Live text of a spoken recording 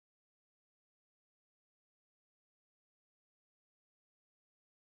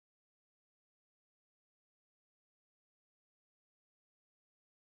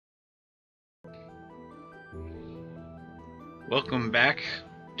Welcome back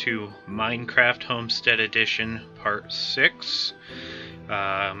to Minecraft Homestead Edition Part 6.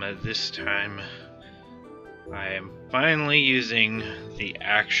 At this time, I am finally using the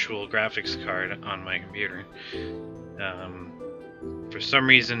actual graphics card on my computer. For some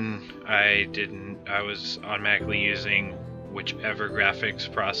reason, I was automatically using whichever graphics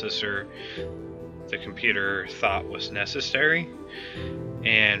processor the computer thought was necessary.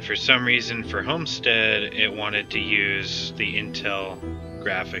 And for some reason, for Homestead, it wanted to use the Intel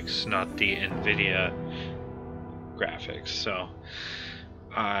graphics, not the NVIDIA graphics. So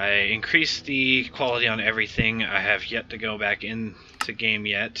I increased the quality on everything. I have yet to go back into game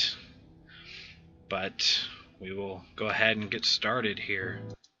yet, but we will go ahead and get started here.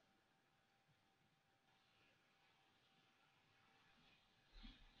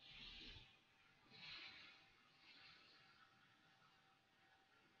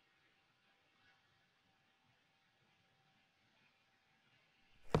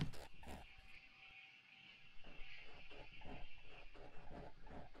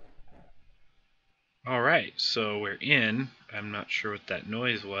 Alright, so we're in. I'm not sure what that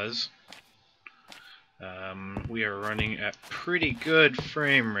noise was. We are running at pretty good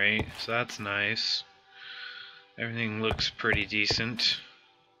frame rate, so that's nice. Everything looks pretty decent.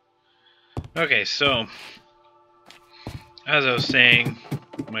 Okay, so as I was saying,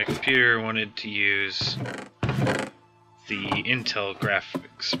 my computer wanted to use the Intel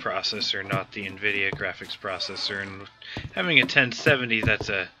graphics processor, not the NVIDIA graphics processor, and having a 1070, that's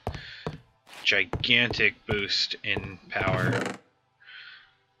a gigantic boost in power.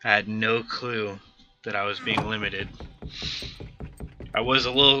 I had no clue that I was being limited. I was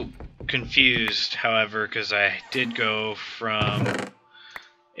a little confused, however, because I did go from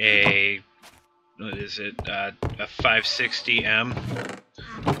a 560M,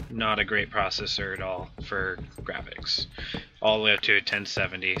 not a great processor at all for graphics, all the way up to a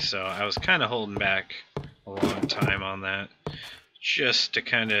 1070, so I was kind of holding back a long time on that, just to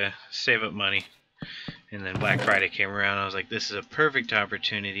kind of save up money. And then Black Friday came around, I was like, this is a perfect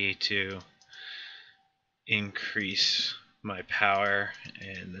opportunity to increase my power,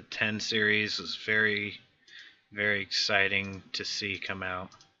 and the 10 series was very, very exciting to see come out.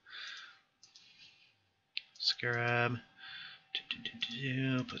 Scarab,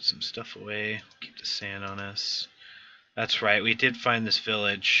 put some stuff away, keep the sand on us. That's right, we did find this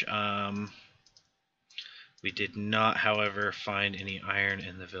village. We did not, however, find any iron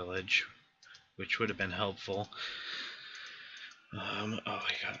in the village, which would have been helpful. Oh, we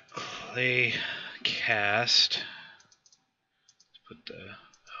got clay cast. Let's put the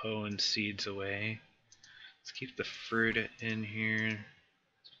hoe and seeds away. Let's keep the fruit in here.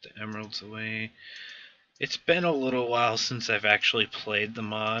 Let's put the emeralds away. It's been a little while since I've actually played the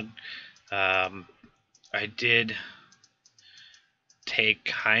mod. I did take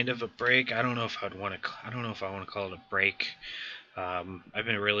kind of a break. I don't know if I want to call it a break. I've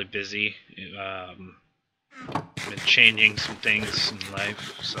been really busy. Been changing some things in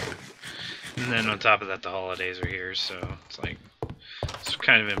life, so, and then on top of that, the holidays are here, so it's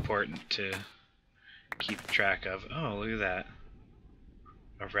kind of important to keep track of. Oh, look at that!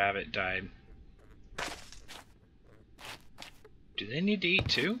 A rabbit died. Do they need to eat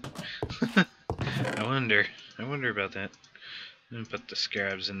too? I wonder about that. I'm gonna put the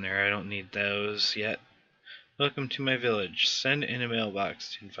scarabs in there. I don't need those yet. Welcome to my village. Send in a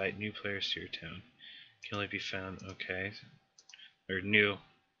mailbox to invite new players to your town. Can only be found, okay. Or new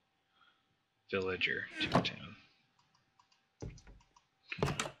villager to your town. I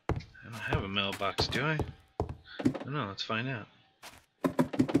don't have a mailbox, do I? I don't know, let's find out.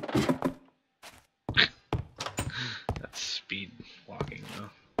 That's speed walking though.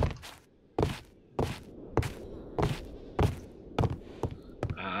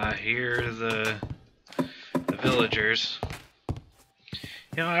 I hear the villagers.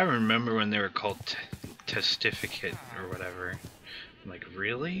 You know, I remember when they were called testificate or whatever. I'm like,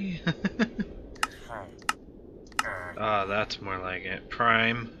 really? Ah, that's more like it.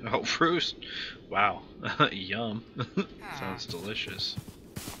 Prime. Oh, roost. Wow. Yum. Sounds delicious.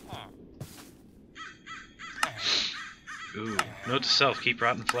 Ooh. Note to self, keep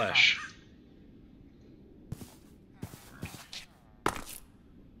rotten flesh.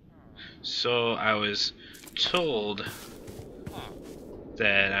 So I was told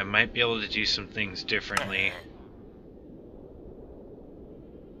that I might be able to do some things differently.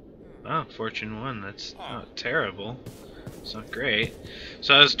 Oh, Fortune 1, that's not terrible. It's not great.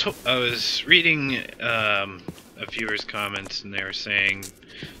 So I was reading a viewer's comments, and they were saying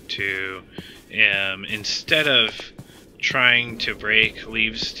to instead of trying to break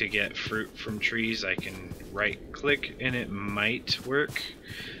leaves to get fruit from trees, I can right click and it might work.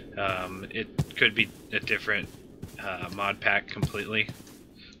 It could be a different mod pack completely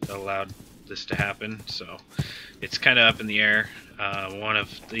that allowed this to happen, so it's kind of up in the air. One of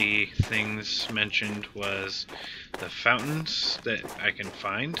the things mentioned was the fountains that I can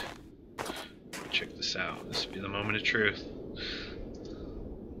find. Check this out. This will be the moment of truth.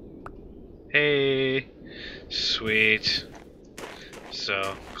 Hey, sweet.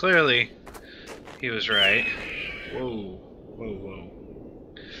 So clearly he was right. Whoa, whoa, whoa.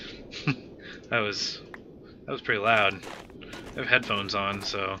 that was pretty loud. I have headphones on,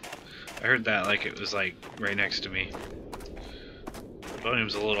 so I heard that like it was like right next to me. The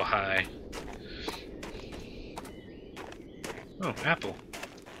volume's a little high. Oh, apple.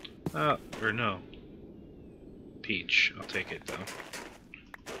 Or no. Peach. I'll take it though.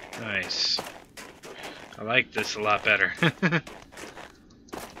 Nice. I like this a lot better.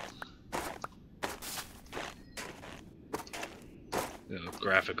 Little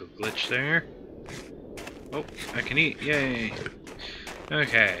graphical glitch there. Oh, I can eat. Yay.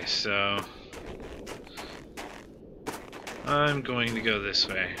 Okay, so I'm going to go this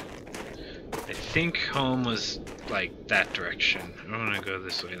way. I think home was like that direction. I'm gonna go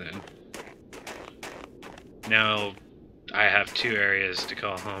this way then. Now I have two areas to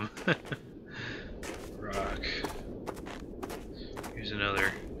call home. Rock. Here's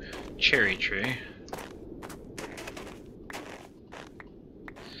another cherry tree.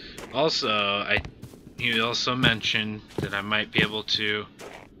 Also, you also mentioned that I might be able to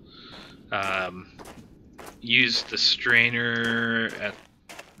use the strainer at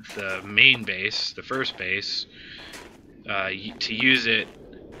the main base, the first base, to use it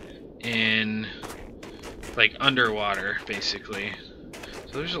in like underwater, basically.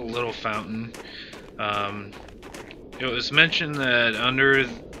 So there's a little fountain. It was mentioned that under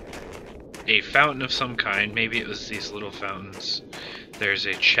a fountain of some kind, maybe it was these little fountains, there's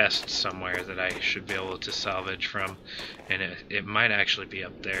a chest somewhere that I should be able to salvage from, and it might actually be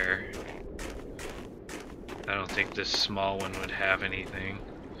up there. I don't think this small one would have anything.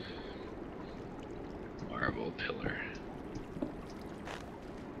 Marble pillar.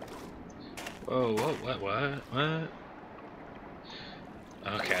 Whoa, what?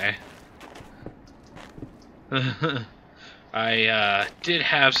 Okay. I did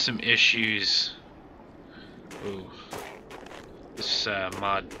have some issues. Ooh. This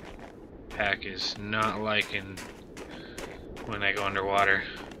mod pack is not liking when I go underwater.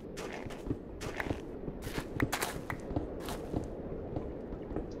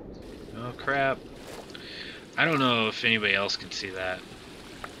 Oh crap. I don't know if anybody else can see that.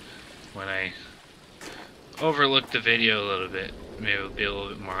 When I overlook the video a little bit, maybe it'll be a little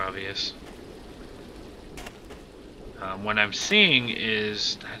bit more obvious. What I'm seeing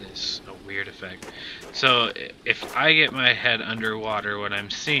is, that is a weird effect. So if I get my head underwater, what I'm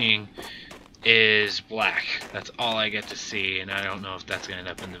seeing is black. That's all I get to see, and I don't know if that's going to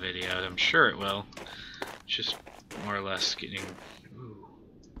end up in the video. I'm sure it will. It's just more or less getting... Ooh,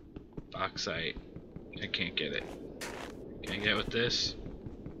 bauxite. I can't get it. Can I get it with this?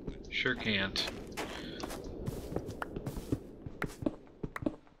 Sure can't.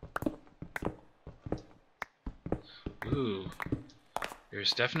 Ooh,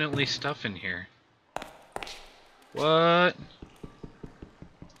 there's definitely stuff in here. What?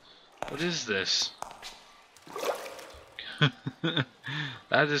 What is this?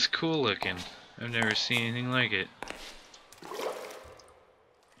 That is cool looking. I've never seen anything like it.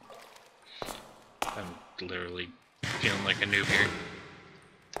 I'm literally feeling like a noob here.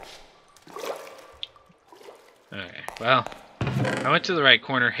 Okay, well, I went to the right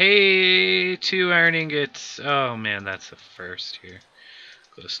corner. Hey, 2 iron ingots. Oh man, that's the first here.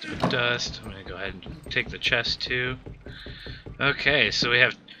 Glowstone dust. I'm gonna go ahead and take the chest too. Okay, so we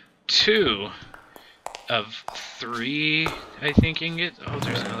have 2 of 3, I think, ingots. Oh,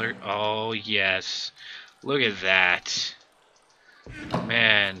 there's another. Oh yes, look at that.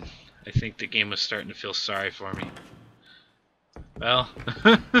 Man, I think the game was starting to feel sorry for me. Well,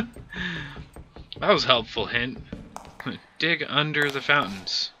 that was a helpful hint. Dig under the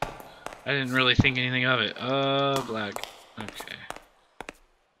fountains. I didn't really think anything of it. Oh, black. Okay.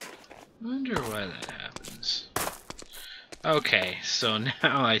 Wonder why that happens. Okay, so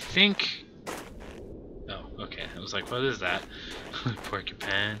now I think... Oh, okay. I was like, what is that?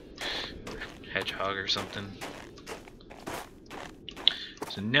 Porcupine? Hedgehog or something?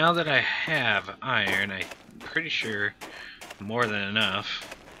 So now that I have iron, I'm pretty sure more than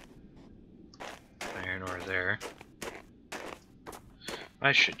enough. Iron ore there.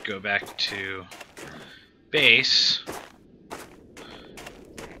 I should go back to base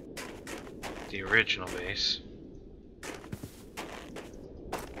the original base.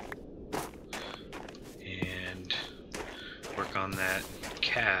 And work on that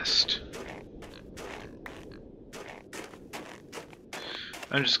cast.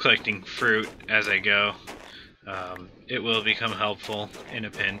 I'm just collecting fruit as I go. It will become helpful in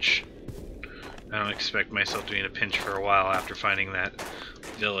a pinch. I don't expect myself to be in a pinch for a while after finding that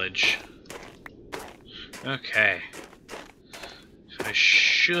village. Okay. So I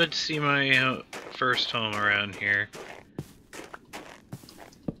should see my first home around here.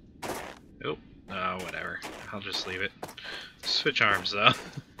 Oh, whatever. I'll just leave it. Switch arms, though.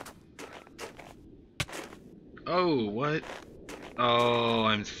 Oh, what? Oh,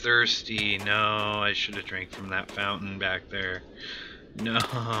 I'm thirsty. No, I should have drank from that fountain back there.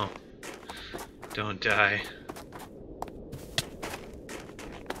 No. Don't die.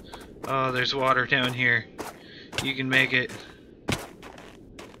 Oh, there's water down here. You can make it.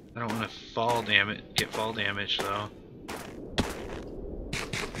 I don't want to get fall damage though.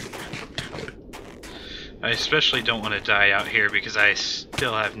 I especially don't want to die out here because I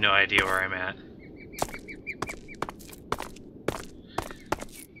still have no idea where I'm at.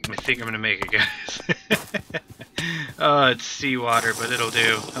 I think I'm gonna make it, guys. Oh, it's seawater, but it'll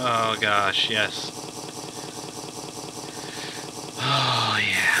do. Oh gosh, yes. Oh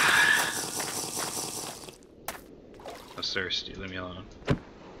yeah. I was thirsty, leave me alone.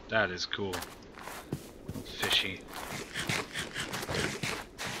 That is cool. Fishy.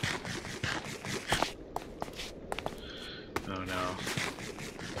 Oh no.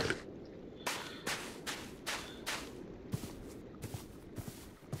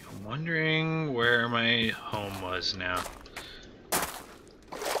 I'm wondering where my home was now.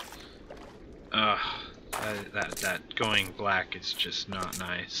 That going black is just not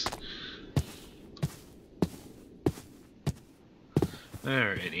nice.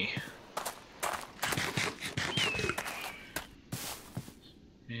 Alrighty.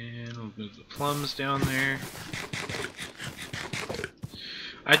 And we'll move the plums down there.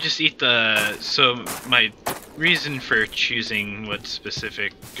 I just eat so my reason for choosing what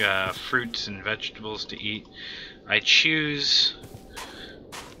specific fruits and vegetables to eat, I choose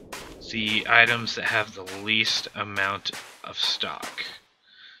the items that have the least amount of stock.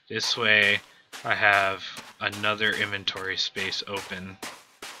 This way I have another inventory space open.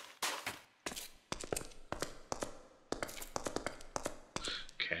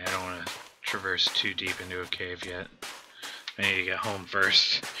 Okay, I don't want to traverse too deep into a cave yet. I need to get home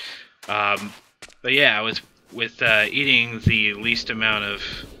first. But yeah, with eating the least amount of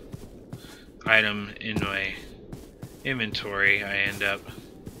item in my inventory, I end up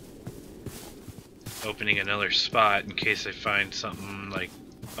opening another spot in case I find something like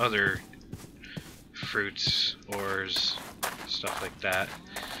other fruits, ores, stuff like that.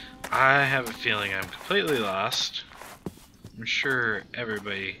 I have a feeling I'm completely lost. I'm sure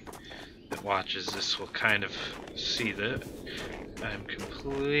everybody that watches this will kind of see that I'm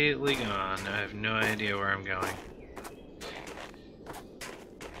completely gone. I have no idea where I'm going.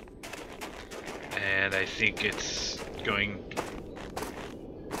 And I think it's going...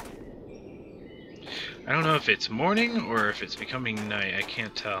 I don't know if it's morning or if it's becoming night. I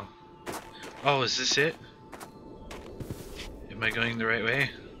can't tell. Oh, is this it? Am I going the right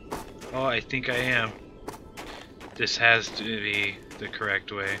way? Oh, I think I am. This has to be the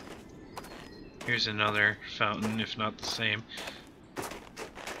correct way. Here's another fountain, if not the same.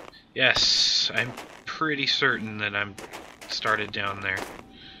 Yes, I'm pretty certain that I'm started down there.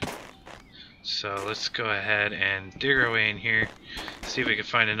 So let's go ahead and dig our way in here. See if we can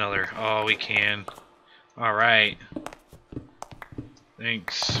find another. Oh, we can. Alright.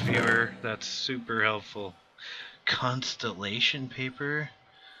 Thanks, viewer. That's super helpful. Constellation paper?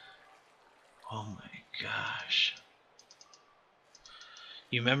 Oh my gosh.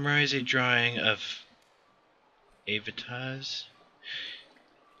 You memorize a drawing of avatars?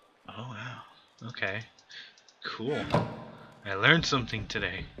 Oh wow. Okay. Cool. I learned something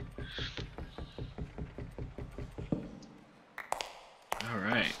today.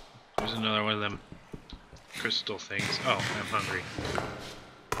 Alright. There's another one of them crystal things. Oh, I'm hungry.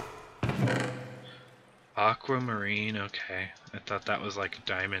 Aquamarine, okay. I thought that was like a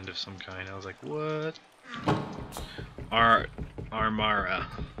diamond of some kind. I was like, what? Armara.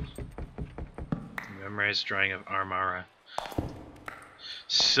 Memorize drawing of Armara.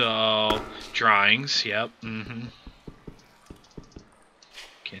 So, drawings, yep, Can't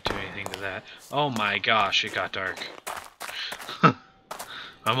do anything to that. Oh my gosh, it got dark.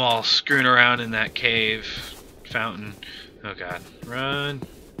 I'm all screwing around in that cave fountain. Oh god, run.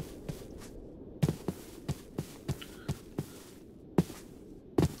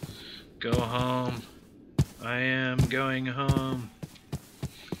 Go home. I am going home.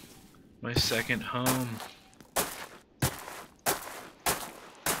 My second home.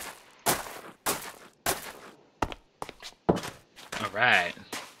 Alright.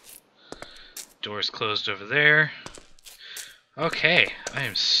 Door's closed over there. Okay, I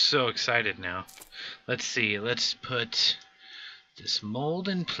am so excited now. Let's see, let's put this mold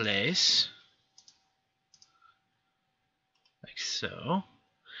in place. Like so.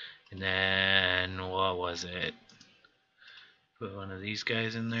 And then, what was it? Put one of these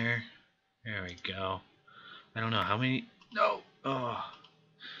guys in there. There we go. I don't know how many. No! Oh.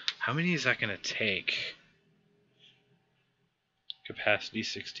 How many is that going to take? Capacity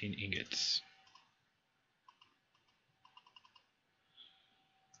 16 ingots.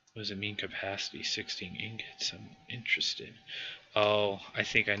 What does it mean, capacity 16 ingots? I'm interested. Oh, I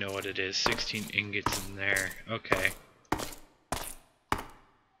think I know what it is. 16 ingots in there. Okay.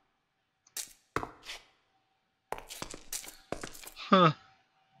 Huh.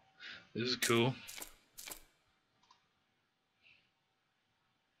 This is cool.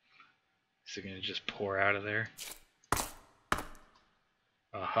 Is it gonna just pour out of there?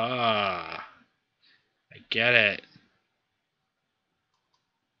 Aha! I get it.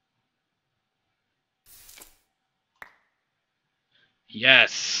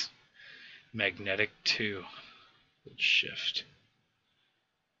 Yes! Magnetic 2. Let's shift.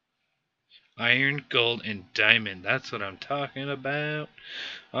 Iron, gold, and diamond. That's what I'm talking about.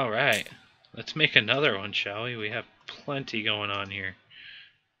 Alright. Let's make another one, shall we? We have plenty going on here.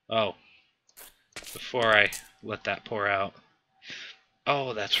 Oh. Before I let that pour out.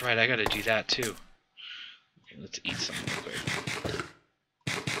 Oh, that's right. I gotta do that too. Okay, let's eat something real quick.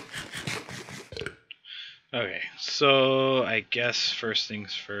 Okay, so I guess first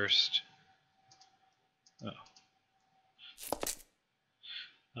things first.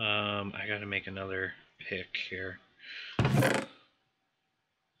 I gotta make another pick here.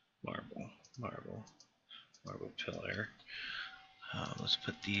 Marble pillar. Let's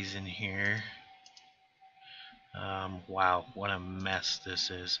put these in here. Wow, what a mess this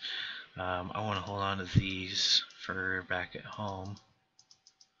is. I want to hold on to these for back at home.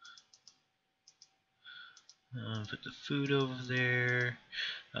 Put the food over there.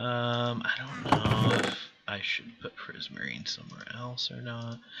 I don't know if I should put prismarine somewhere else or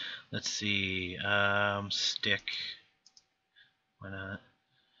not. Let's see. Stick. Why not?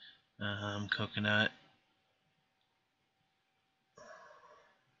 Coconut.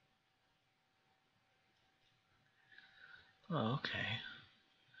 Oh, okay.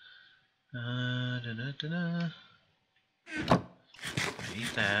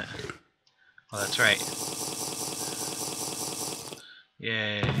 Eat that. Oh, that's right.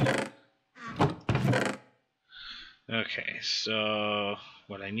 Yay. Okay, so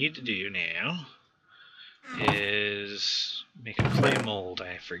what I need to do now is make a clay mold.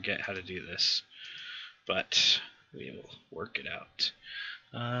 I forget how to do this, but we will work it out.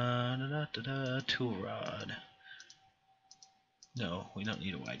 Tool rod. No, we don't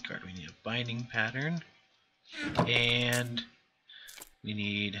need a wide card. We need a binding pattern, and we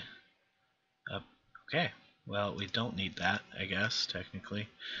need a. Okay, well, we don't need that, I guess, technically.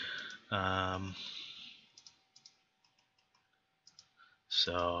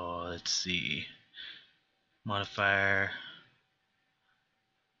 So let's see. Modifier.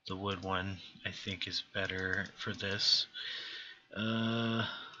 The wood one, I think, is better for this.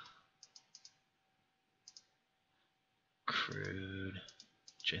 Crude,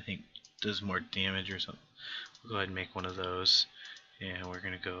 which I think does more damage or something. We'll go ahead and make one of those, and we're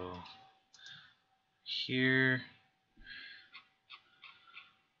gonna go here.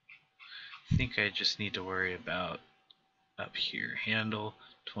 I think I just need to worry about up here. Handle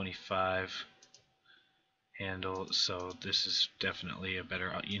 25. Handle, so this is definitely a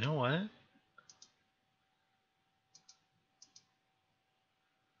better. You know what?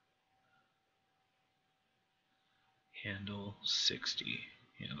 Handle 60.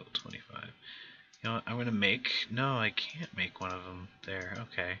 Handle 25. You know what? I'm gonna make. No, I can't make one of them there.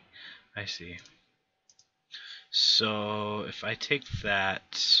 Okay, I see. So if I take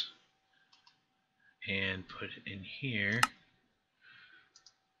that and put it in here,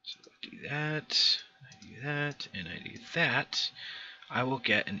 so I do that, I do that, and I do that, I will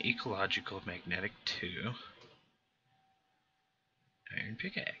get an ecological magnetic 2 iron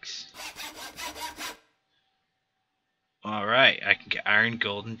pickaxe. Alright, I can get iron,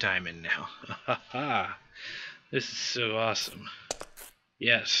 gold, and diamond now. Haha! This is so awesome.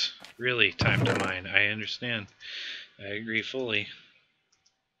 Yes, really time to mine. I understand. I agree fully.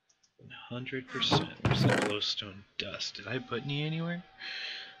 100%. Where's the glowstone dust? Did I put any anywhere?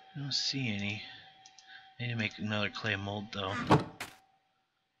 I don't see any. I need to make another clay mold though.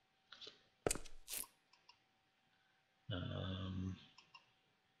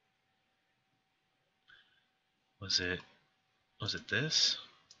 Was it this?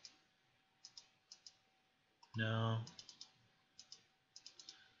 No.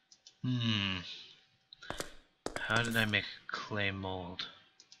 How did I make a clay mold?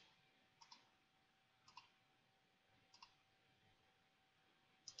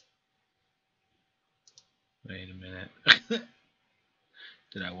 Wait a minute.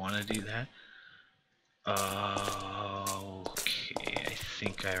 Did I want to do that? Okay, I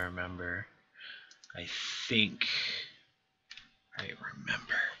think I remember. I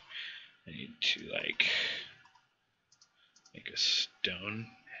need to like make a stone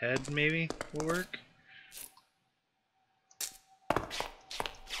head maybe will work.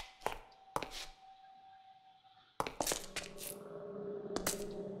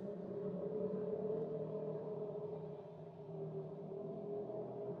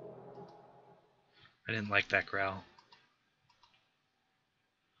 I didn't like that growl.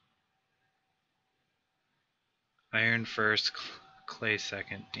 Iron first, clay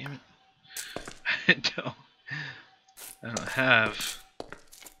second. Damn it. I don't have.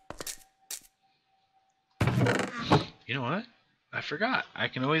 You know what? I forgot. I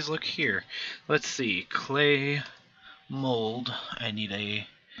can always look here. Let's see. Clay mold. I need a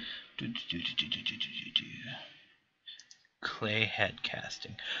clay head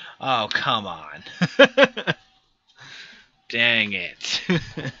casting. Oh, come on. Dang it.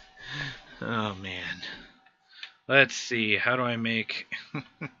 Oh, man. Let's see. How do I make...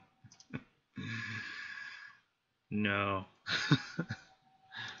 No.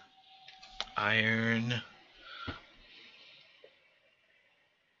 Iron.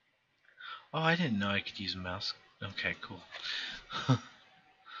 Oh, I didn't know I could use a mouse. Okay, cool.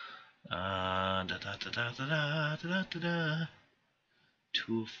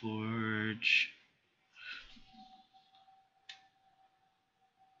 Tool forge.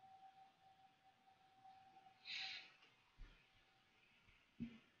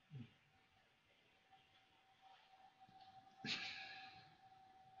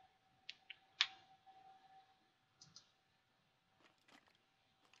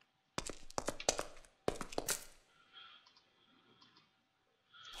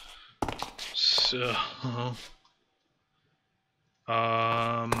 So,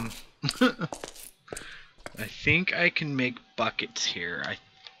 I think I can make buckets here. I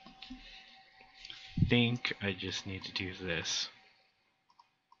think I just need to do this.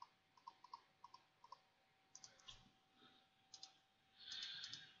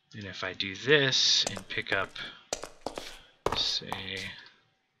 And if I do this and pick up, say,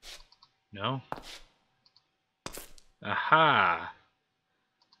 no? Aha!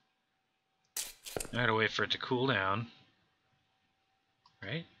 I gotta wait for it to cool down.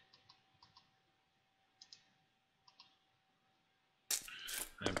 Right?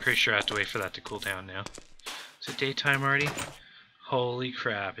 I'm pretty sure I have to wait for that to cool down now. Is it daytime already? Holy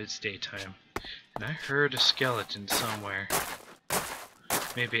crap, it's daytime. And I heard a skeleton somewhere.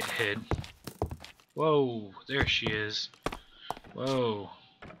 Maybe it hid. Whoa, there she is. Whoa.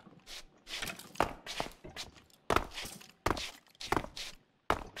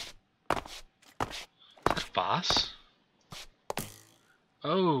 Is that a boss?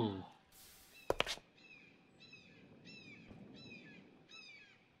 Oh.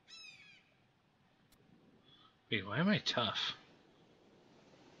 Wait, why am I tough?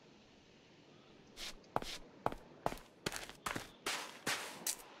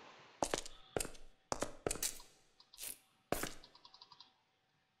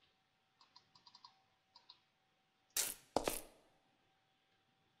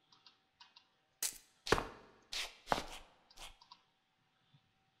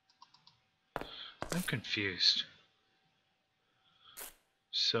 I'm confused.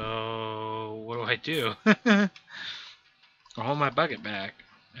 So, what do I do? I'll hold my bucket back.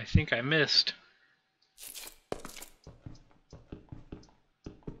 I think I missed.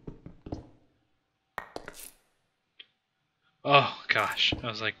 Oh, gosh. I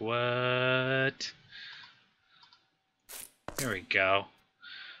was like, what? There we go. I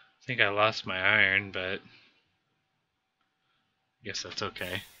think I lost my iron, but I guess that's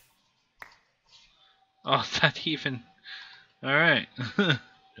okay. Oh, that even... Alright. Note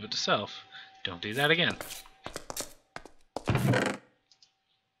to self. Don't do that again. Let's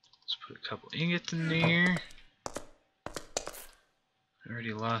put a couple ingots in there. I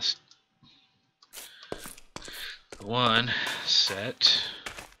already lost one set.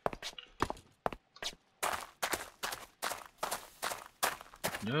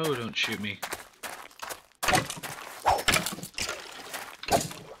 No, don't shoot me.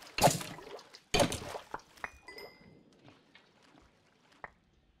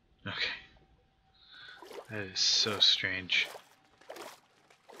 Okay. That is so strange.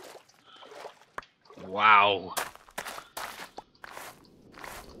 Wow.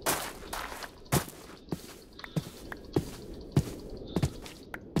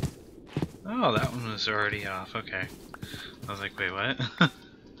 Oh, that one was already off. Okay. I was like, wait, what?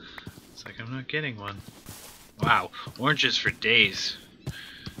 It's like, I'm not getting one. Wow. Oranges for days.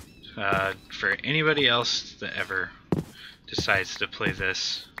 For anybody else that ever decides to play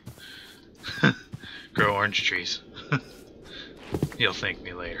this, grow orange trees. You'll thank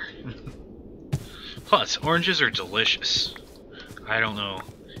me later. Plus, oranges are delicious. I don't know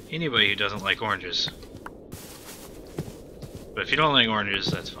anybody who doesn't like oranges. But if you don't like oranges,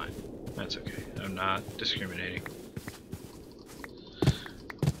 that's fine. That's okay. I'm not discriminating.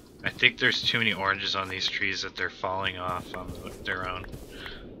 I think there's too many oranges on these trees that they're falling off on their own.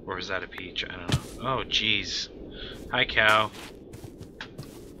 Or is that a peach? I don't know. Oh, jeez. Hi, cow.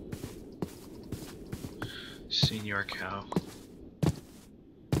 Senior cow.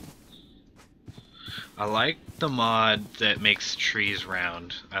 I like the mod that makes trees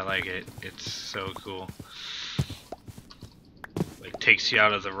round. I like it. It's so cool. Like, takes you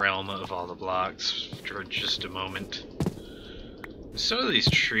out of the realm of all the blocks for just a moment. Some of these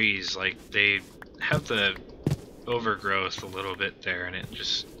trees, like, they have the overgrowth a little bit there, and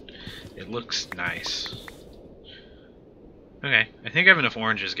it looks nice. Okay, I think I have enough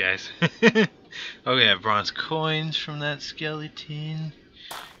oranges, guys. Okay, I have bronze coins from that skeleton.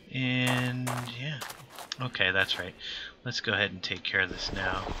 And, yeah. Okay, that's right. Let's go ahead and take care of this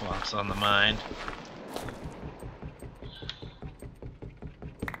now while it's on the mind.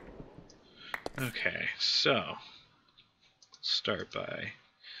 Okay, so start by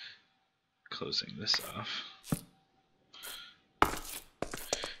closing this off.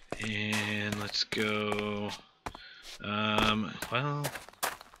 And let's go, well,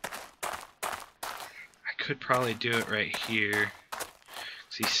 I could probably do it right here.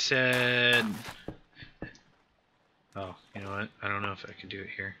 'Cause he said, oh, you know what, I don't know if I can do it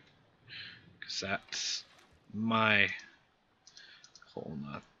here. Because that's my hole,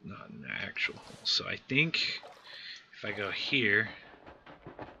 not an actual hole. So I think if I go here,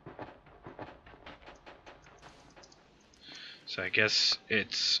 so I guess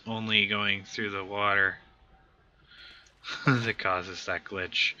it's only going through the water that causes that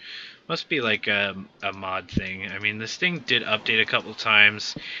glitch. Must be like a mod thing. I mean, this thing did update a couple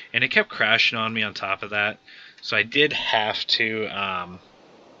times, and it kept crashing on me on top of that. So I did have to, I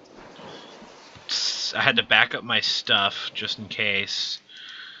had to back up my stuff just in case.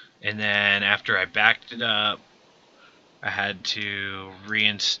 And then after I backed it up, I had to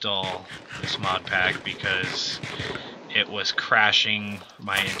reinstall this mod pack because it was crashing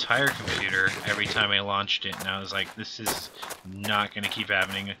my entire computer every time I launched it, and I was like, this is not going to keep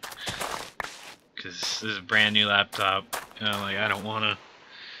happening because this is a brand new laptop, and I'm like, I don't want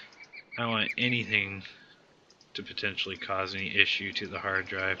anything to potentially cause any issue to the hard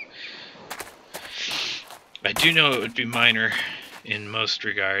drive. I do know it would be minor in most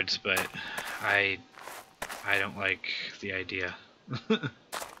regards, but I don't like the idea.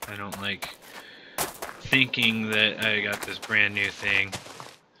 I don't like thinking that I got this brand new thing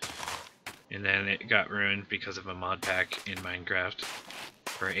and then it got ruined because of a mod pack in Minecraft,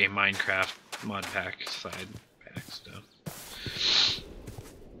 or a Minecraft mod pack side pack stuff.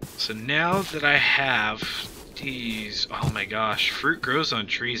 So now that I have these, oh my gosh, fruit grows on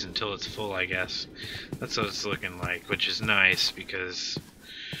trees until it's full, I guess. That's what it's looking like, which is nice because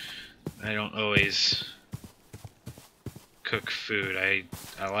I don't always cook food. I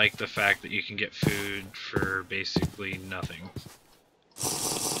like the fact that you can get food for basically nothing.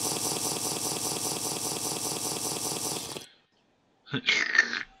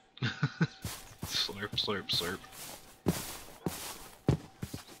 Slurp, slurp, slurp.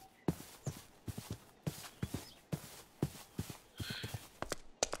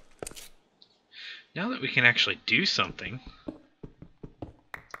 Now that we can actually do something.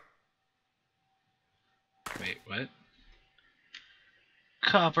 Wait, what?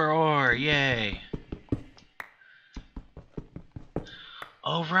 Copper ore, yay!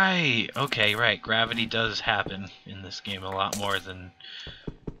 Oh, right! Okay, right. Gravity does happen in this game a lot more than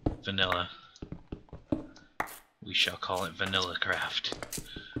vanilla. We shall call it Vanilla Craft.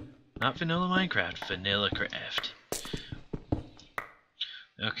 Not Vanilla Minecraft, Vanilla Craft.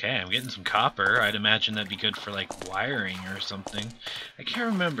 Okay, I'm getting some copper. I'd imagine that'd be good for like wiring or something. I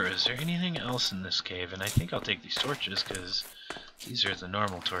can't remember. Is there anything else in this cave? And I think I'll take these torches because these are the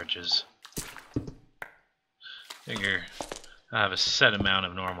normal torches. Figure I have a set amount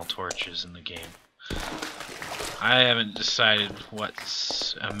of normal torches in the game. I haven't decided what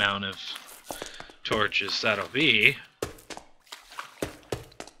amount of torches that'll be,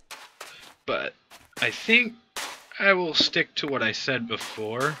 but I think I will stick to what I said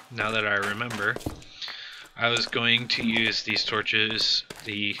before, now that I remember. I was going to use these torches,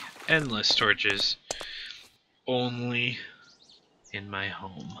 the endless torches, only in my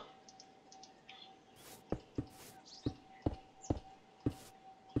home.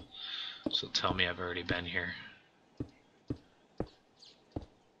 So tell me I've already been here.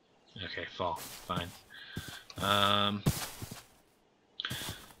 Okay, fall. Fine. I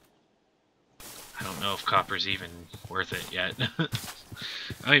don't know if copper's even worth it yet. I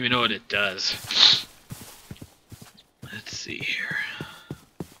don't even know what it does. Let's see here.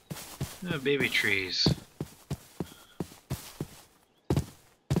 Oh, baby trees.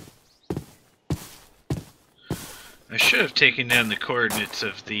 I should have taken down the coordinates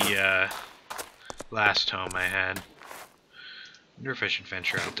of the last home I had. I wonder if I should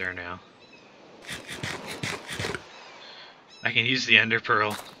venture out there now. I can use the ender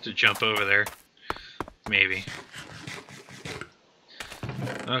pearl to jump over there. Maybe.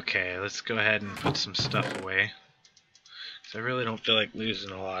 Okay, let's go ahead and put some stuff away. Because I really don't feel like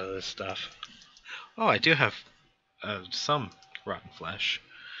losing a lot of this stuff. Oh, I do have some rotten flesh.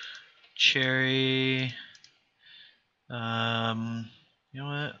 Cherry. You know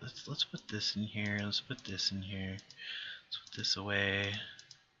what? Let's put this in here. Let's put this in here. Let's put this away.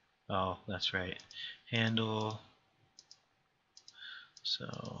 Oh, that's right. Handle. So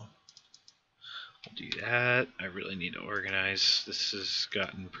we'll do that. I really need to organize. This has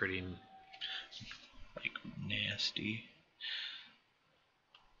gotten pretty like nasty.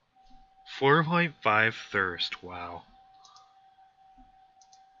 4.5 thirst. Wow.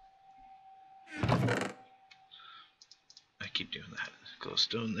 I keep doing that.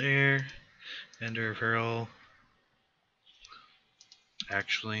 Glowstone there. Ender pearl.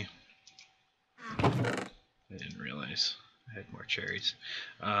 Actually, I didn't realize I had more cherries.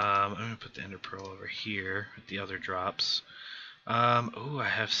 I'm gonna put the ender pearl over here with the other drops. Oh, I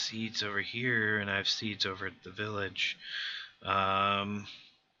have seeds over here, and I have seeds over at the village. Oh,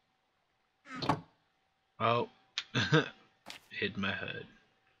 hid my HUD.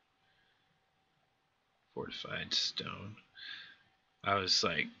 Fortified stone. I was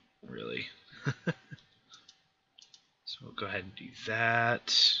like, really? So we'll go ahead and do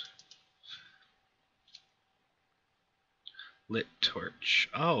that. Lit torch.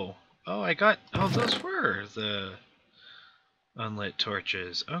 Oh, I got. Oh, those were the unlit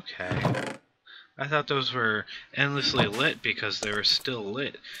torches. Okay. I thought those were endlessly lit because they were still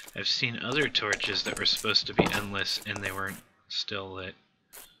lit. I've seen other torches that were supposed to be endless and they weren't still lit.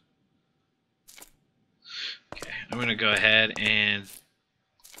 Okay, I'm gonna go ahead and.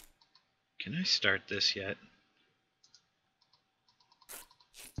 Can I start this yet?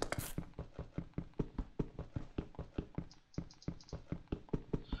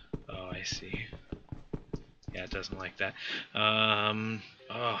 Oh, I see. Yeah, it doesn't like that.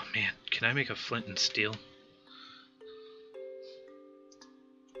 Oh man, can I make a flint and steel?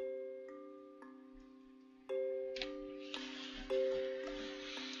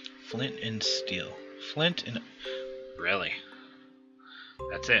 Flint and steel. Flint and... Really?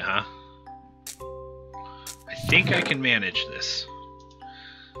 That's it, huh? I think I can manage this.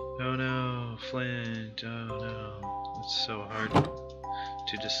 Oh no, flint, oh no. It's so hard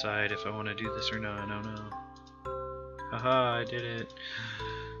to decide if I want to do this or not. Oh no. Haha, I did it.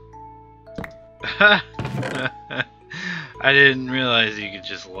 I didn't realize you could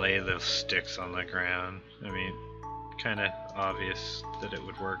just lay those sticks on the ground. I mean, kind of obvious that it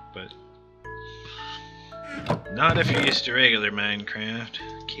would work, but not if you're used to regular Minecraft,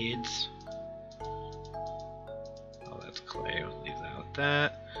 kids. Oh, that's clay. I'll leave out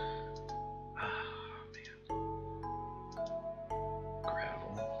that.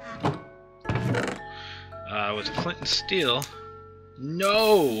 With flint and steel.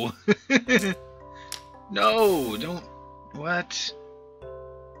 No! No! Don't. What?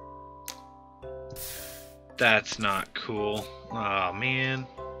 That's not cool. Oh man.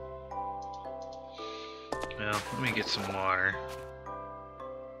 Well, let me get some water.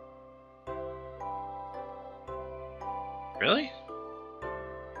 Really?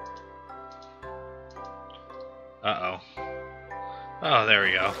 Uh-oh. Oh, there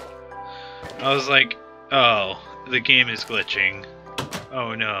we go. I was like, oh, the game is glitching.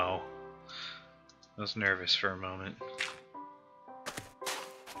 Oh no. I was nervous for a moment.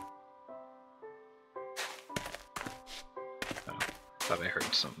 Oh, thought I heard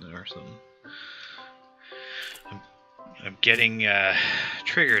something or something. I'm getting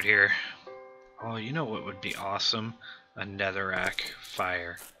triggered here. Oh, you know what would be awesome? A netherrack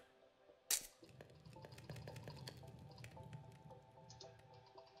fire.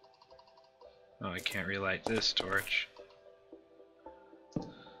 Oh, I can't relight this torch.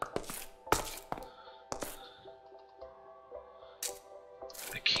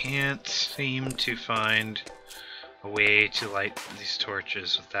 I can't seem to find a way to light these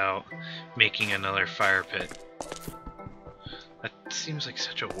torches without making another fire pit. That seems like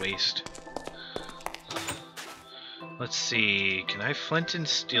such a waste. Let's see, can I flint and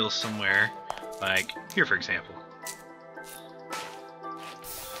steel somewhere? Like, here for example.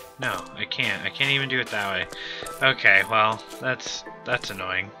 No, I can't. I can't even do it that way. Okay, well, that's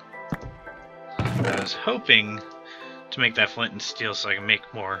annoying. I was hoping to make that flint and steel so I can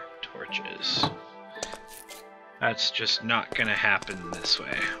make more torches. That's just not gonna happen this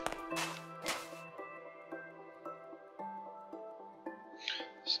way.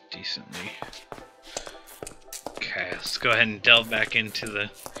 It's decently. Okay, let's go ahead and delve back into the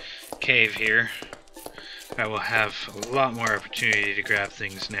cave here. I will have a lot more opportunity to grab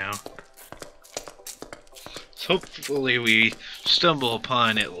things now. So hopefully we stumble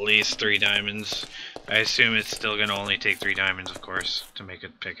upon at least 3 diamonds. I assume it's still going to only take 3 diamonds, of course, to make a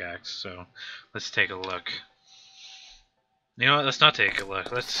pickaxe, so let's take a look. You know what, let's not take a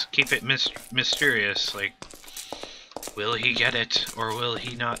look. Let's keep it mysterious, like, will he get it, or will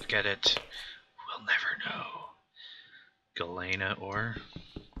he not get it? We'll never know. Galena ore.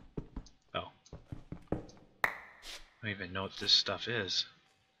 Oh. I don't even know what this stuff is.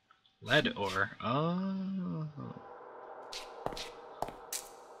 Lead ore. Oh.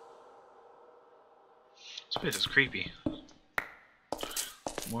 This place is creepy.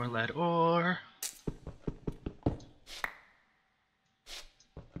 More lead ore.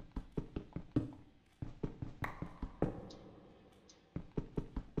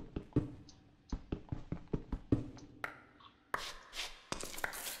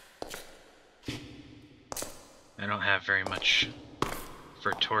 I don't have very much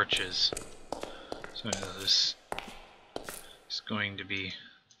for torches, so this is going to be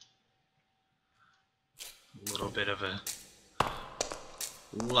a little bit of a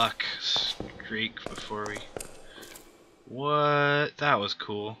luck streak before we... What? That was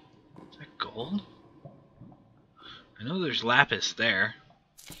cool. Is that gold? I know there's lapis there,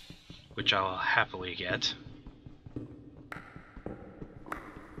 which I'll happily get.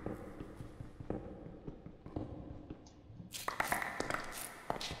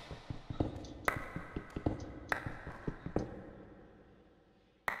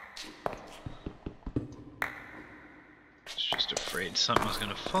 Afraid something was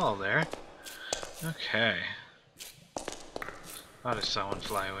gonna fall there. Okay. Thought I saw one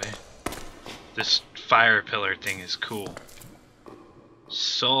fly away. This fire pillar thing is cool.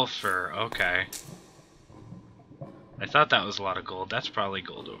 Sulfur, okay. I thought that was a lot of gold. That's probably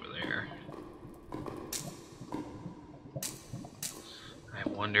gold over there. I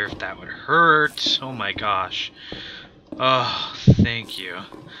wonder if that would hurt. Oh my gosh. Oh, thank you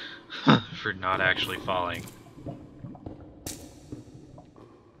for not actually falling.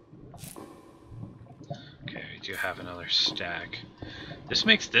 Do have another stack. This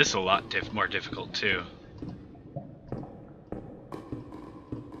makes this a lot more difficult too.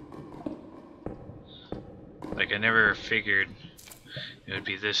 Like, I never figured it would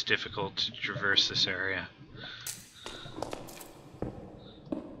be this difficult to traverse this area.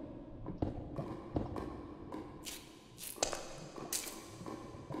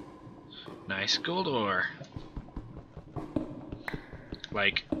 Nice gold ore.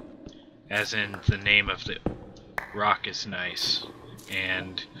 Like, as in the name of the rock is nice,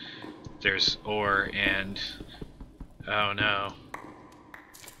 and there's ore, and oh no,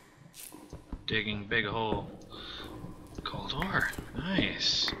 digging big hole. Gold ore,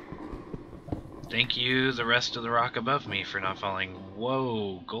 nice. Thank you, the rest of the rock above me, for not falling.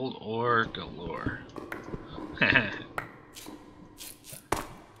 Whoa, gold ore galore.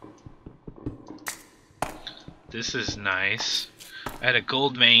 This is nice. I had a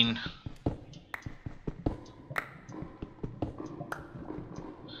gold vein.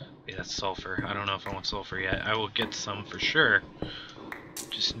 That's sulfur. I don't know if I want sulfur yet. I will get some for sure.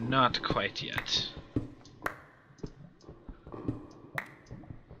 Just not quite yet.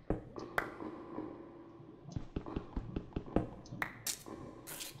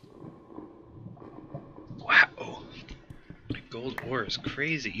 Wow. Gold ore is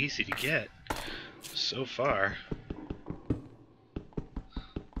crazy easy to get so far.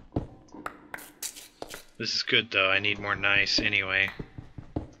 This is good though, I need more gneiss anyway.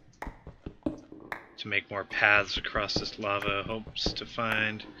 To make more paths across this lava, hopes to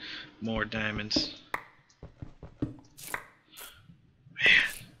find more diamonds.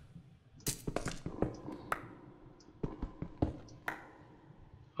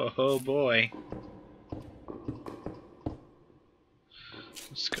 Oh boy.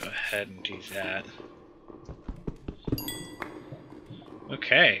 Let's go ahead and do that.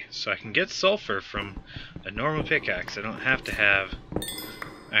 Okay, so I can get sulfur from a normal pickaxe. I don't have to have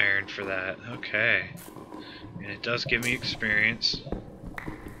iron for that. Okay. And it does give me experience.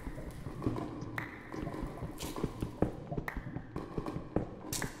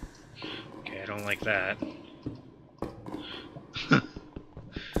 Okay, I don't like that.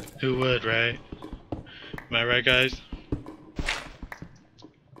 Who would, right? Am I right, guys?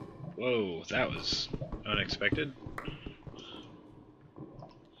 Whoa, that was unexpected.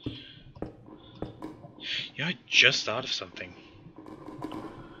 You know, I just thought of something.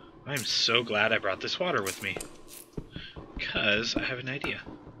 I'm so glad I brought this water with me. Because I have an idea.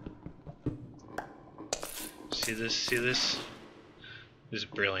 See this? See this? This is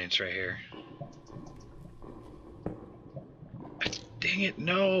brilliance right here. Dang it,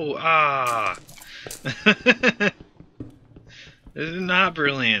 no! Ah! This is not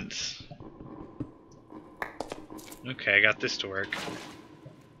brilliance. Okay, I got this to work.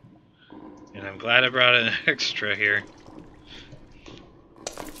 And I'm glad I brought an extra here.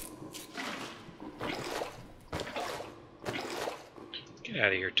 Get out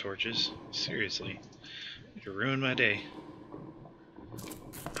of here, torches. Seriously. You ruined my day.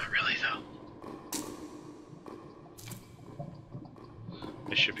 Not really, though.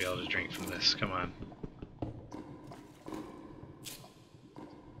 I should be able to drink from this. Come on.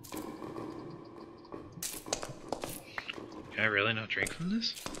 Can I really not drink from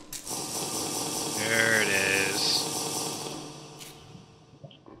this? There it is.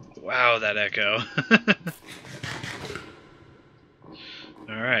 Wow, that echo.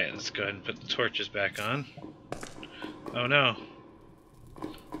 Alright, let's go ahead and put the torches back on. Oh no.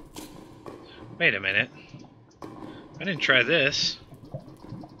 Wait a minute. I didn't try this.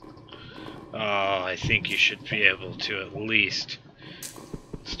 Oh, I think you should be able to at least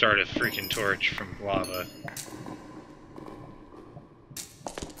start a freaking torch from lava.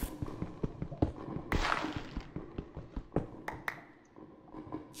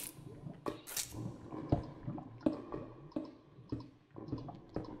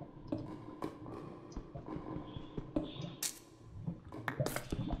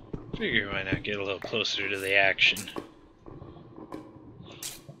 Figure why not get a little closer to the action.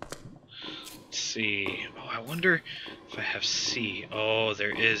 Let's see. Oh, I wonder if I have C. Oh, there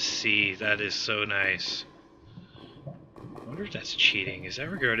is C. That is so nice. I wonder if that's cheating. Is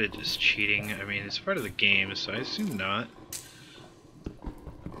that regarded as cheating? I mean, it's part of the game, so I assume not.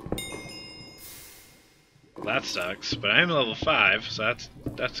 Well, that sucks, but I'm level 5, so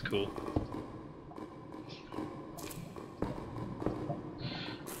that's cool.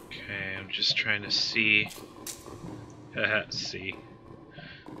 Just trying to see. See.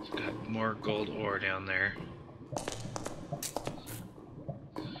 It's got more gold ore down there.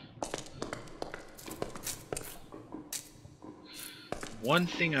 One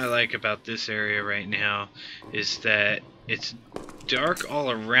thing I like about this area right now is that it's dark all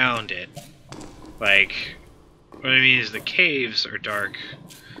around it. Like, what I mean is the caves are dark,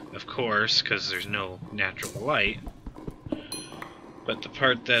 of course, because there's no natural light. But the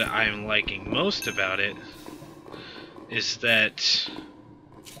part that I'm liking most about it is that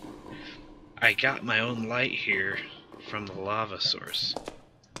I got my own light here from the lava source.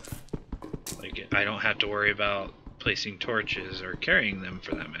 Like, I don't have to worry about placing torches or carrying them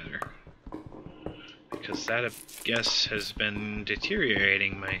for that matter. Because that, I guess, has been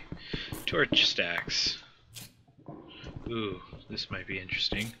deteriorating my torch stacks. Ooh, this might be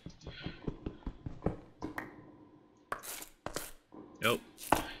interesting. Nope,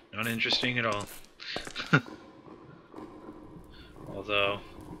 not interesting at all. Although,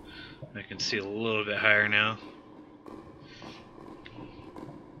 I can see a little bit higher now.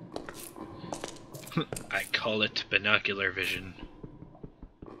 I call it binocular vision.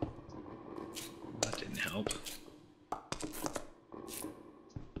 That didn't help.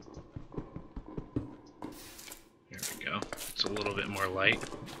 There we go. It's a little bit more light.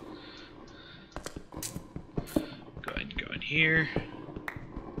 Go ahead and go in here.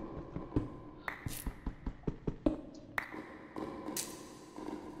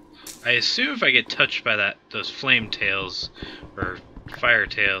 I assume if I get touched by those flame tails, or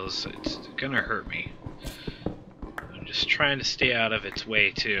firetails, it's gonna hurt me. I'm just trying to stay out of its way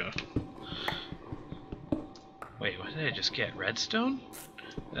too. Wait, what did I just get? Redstone?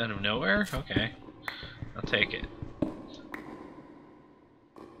 Out of nowhere? Okay. I'll take it.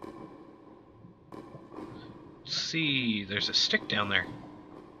 Let's see, there's a stick down there.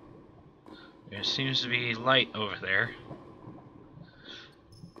 There seems to be light over there.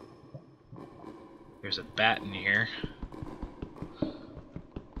 There's a bat in here.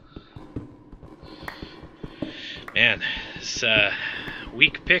 Man, this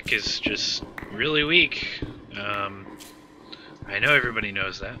weak pick is just really weak. I know everybody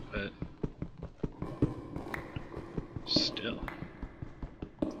knows that, but still.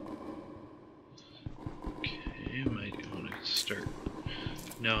 Okay, might want to start.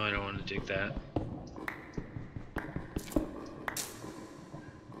 No, I don't want to dig that.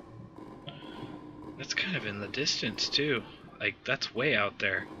 That's kind of in the distance too. Like, that's way out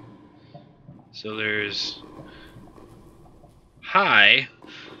there. So there's... Hi!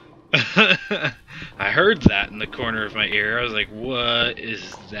 I heard that in the corner of my ear. I was like, what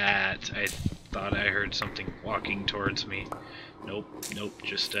is that? I thought I heard something walking towards me. Nope, nope,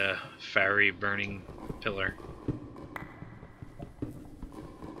 just a fiery burning pillar.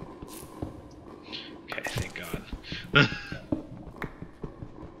 Okay, thank God.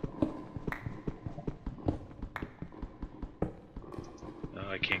 Oh,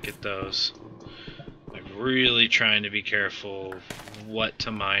 I can't get those. I'm really trying to be careful what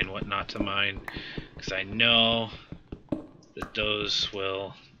to mine, what not to mine, because I know that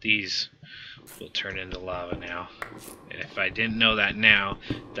these will turn into lava now. And if I didn't know that now,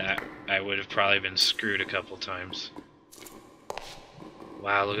 that I would have probably been screwed a couple times.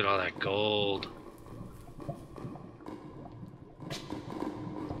 Wow, look at all that gold.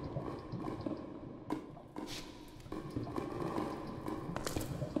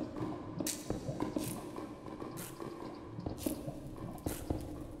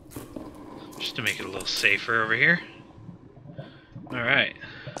 Just to make it a little safer over here. Alright.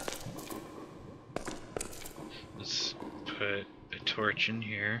 Let's put a torch in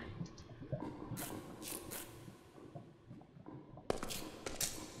here.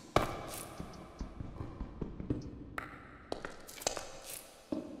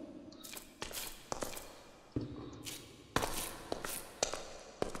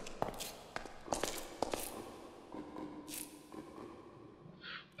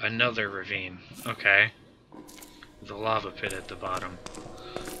 Another ravine. Okay. The lava pit at the bottom.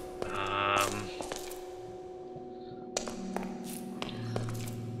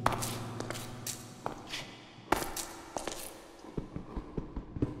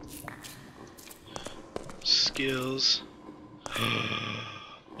 Skills.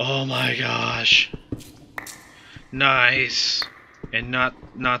 Oh my gosh. Nice. And not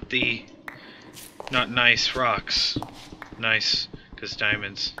nice rocks. Nice, because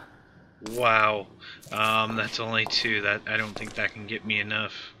diamonds. Wow. That's only 2. That I don't think that can get me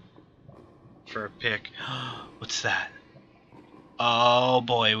enough for a pick. What's that? Oh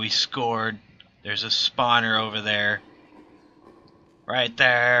boy, we scored. There's a spawner over there. Right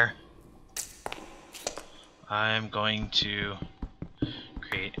there. I'm going to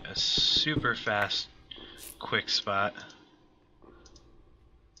create a super fast, quick spot.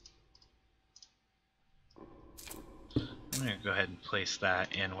 I'm going to go ahead and place that,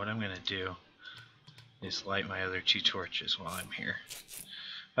 and what I'm going to do is light my other 2 torches while I'm here.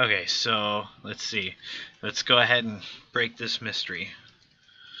 Okay, so let's see. Let's go ahead and break this mystery.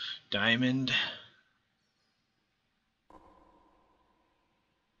 Diamond.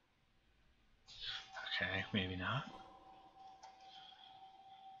 Okay, maybe not.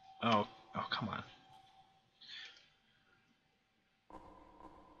 Oh, come on.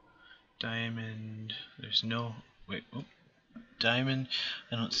 Diamond. There's no... Wait, oh. Diamond.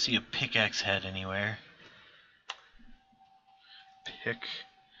 I don't see a pickaxe head anywhere. Pick.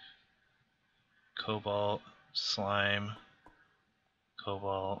 Cobalt. Slime.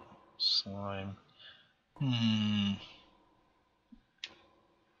 Cobalt. Slime.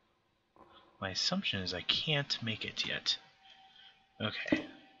 My assumption is I can't make it yet. Okay.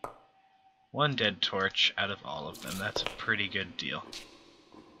 1 dead torch out of all of them. That's a pretty good deal.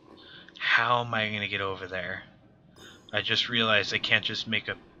 How am I going to get over there? I just realized I can't just make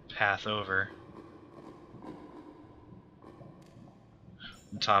a path over.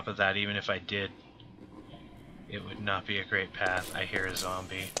 On top of that, even if I did, it would not be a great path. I hear a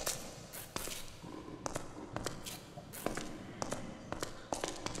zombie.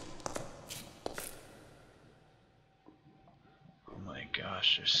 Oh my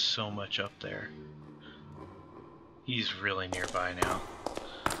gosh, there's so much up there. He's really nearby now.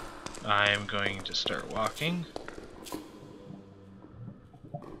 I'm going to start walking.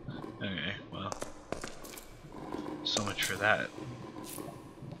 Okay, well, so much for that.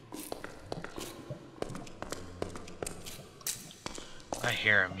 I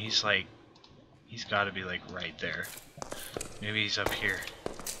hear him. He's like, he's got to be like right there. Maybe he's up here.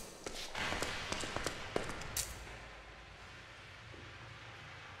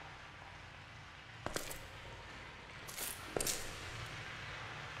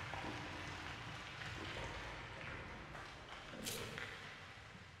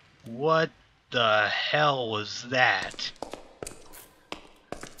 What the hell was that?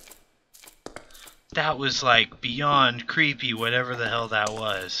 That was like beyond creepy, whatever the hell that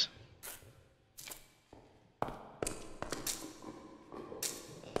was.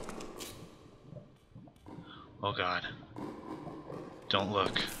 Oh god. Don't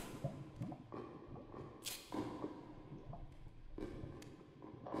look.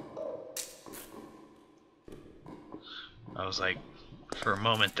 I was like, for a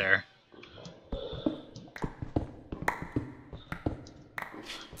moment there.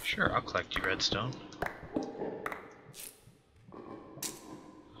 Sure, I'll collect you redstone.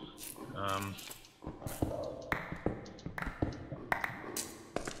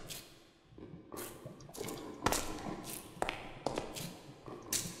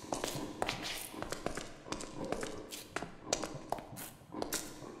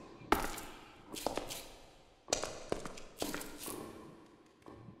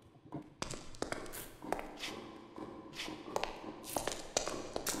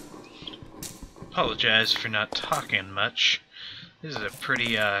 Apologize for not talking much. This is a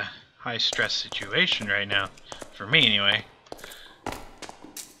pretty high stress situation right now. For me anyway.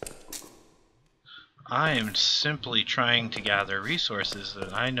 I am simply trying to gather resources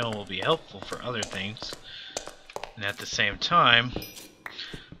that I know will be helpful for other things. And at the same time,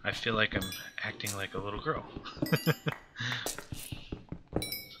 I feel like I'm acting like a little girl.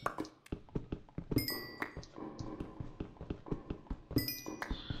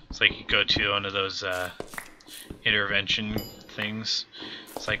 It's like you go to one of those intervention things.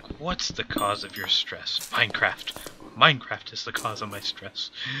 It's like, what's the cause of your stress? Minecraft. Minecraft is the cause of my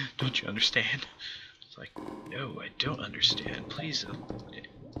stress. Don't you understand? It's like, no, I don't understand. Please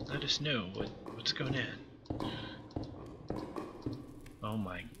let us know what's going on. Oh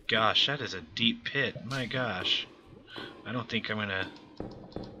my gosh, that is a deep pit. My gosh. I don't think I'm gonna...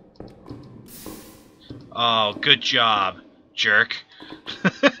 Oh, good job, jerk.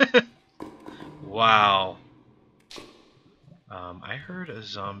 Wow. I heard a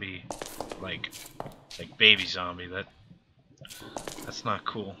zombie, like baby zombie. That's not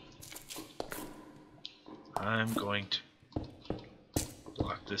cool. I'm going to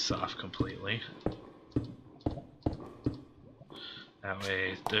block this off completely. That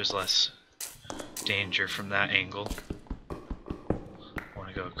way there's less danger from that angle. I want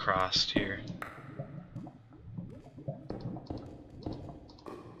to go across here.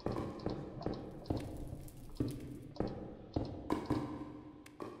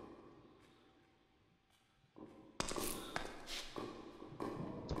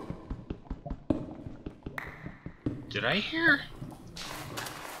 Did I hear?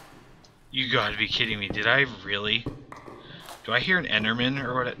 You gotta be kidding me. Did I really? Do I hear an Enderman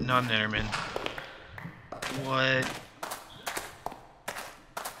or what? Not an Enderman. What?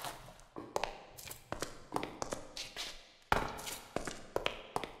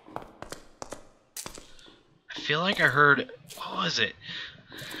 I feel like I heard... What was it?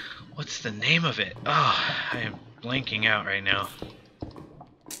 What's the name of it? Oh, I am blanking out right now.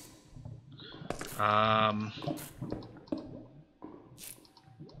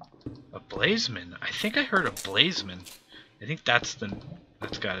 A Blazeman. I think I heard a Blazeman. I think that's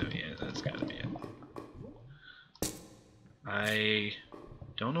gotta be it. That's gotta be it. I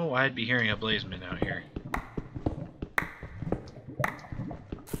don't know why I'd be hearing a Blazeman out here.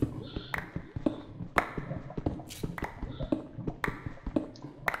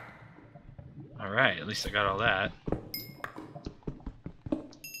 Alright, at least I got all that.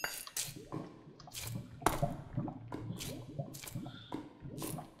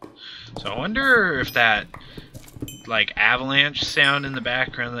 So I wonder if that like avalanche sound in the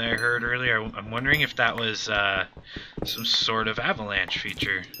background that I heard earlier, I'm wondering if that was some sort of avalanche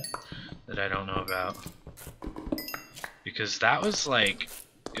feature that I don't know about. Because that was like,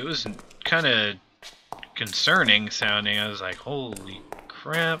 it was kind of concerning sounding. I was like, holy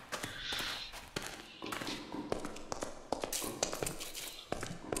crap.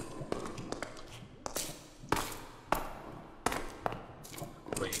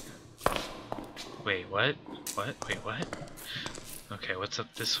 Wait, what? What? Wait, what? Okay, what's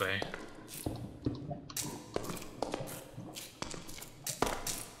up this way?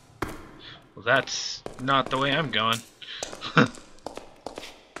 Well, that's not the way I'm going.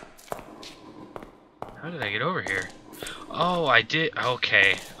 How did I get over here? Oh, I did.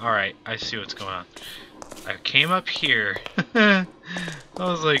 Okay. Alright, I see what's going on. I came up here. I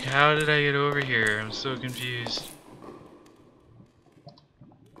was like, how did I get over here? I'm so confused.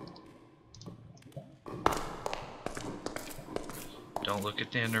 Don't look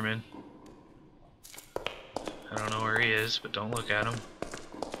at the Enderman. I don't know where he is, but don't look at him.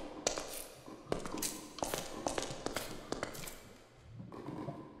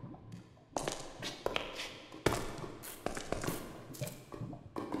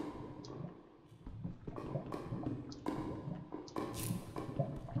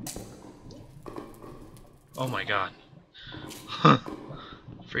 Oh my god.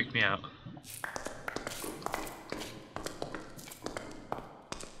 Freaked me out.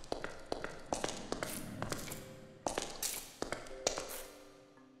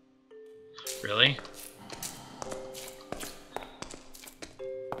 Really?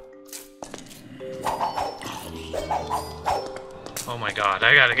 Oh my god,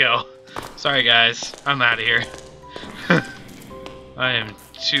 I gotta go. Sorry guys, I'm out of here. I am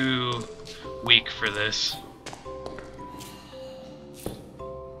too weak for this.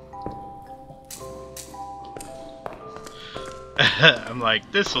 I'm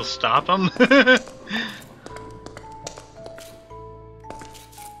like, this will stop him.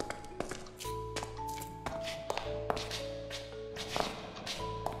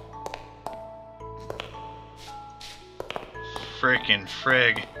 Frickin'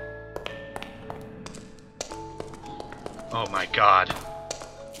 frig. Oh my god.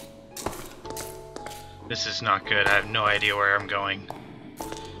 This is not good. I have no idea where I'm going.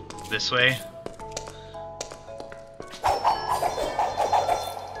 This way?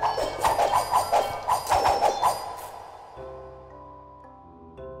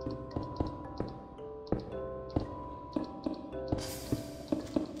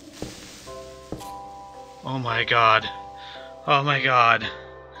 Oh my god. Oh my god.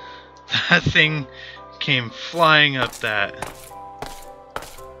 That thing came flying up that.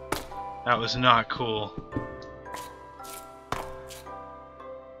 That was not cool.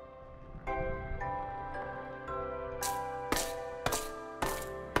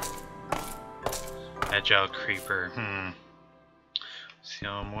 Agile creeper. See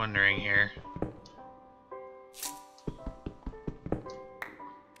how I'm wondering here.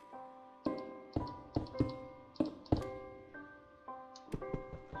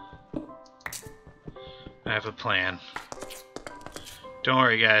 I have a plan. Don't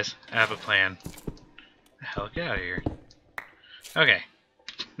worry guys, I have a plan. The hell, get out of here. Okay.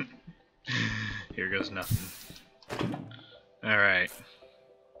 Here goes nothing. Alright.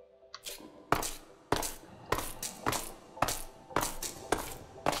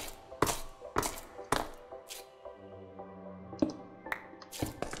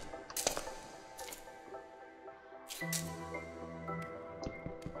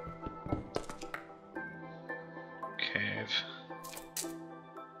 Okay, I've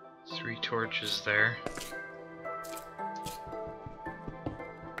 3 torches there.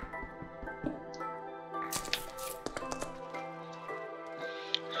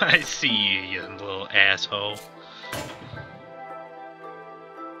 I see you, you little asshole.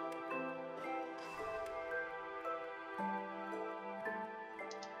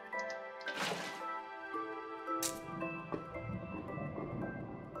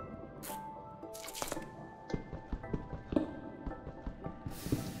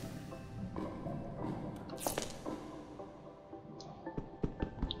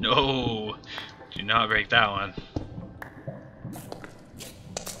 No, do not break that one.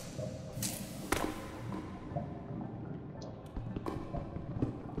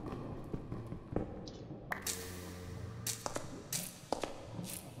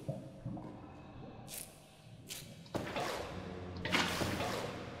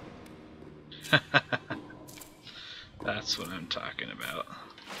 That's what I'm talking about.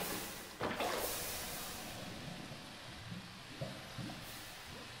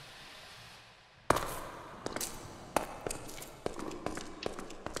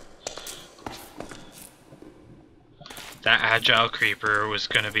 That agile creeper was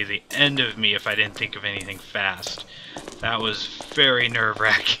going to be the end of me if I didn't think of anything fast. That was very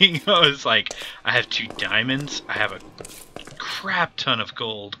nerve-wracking. I was like, I have 2 diamonds, I have a crap ton of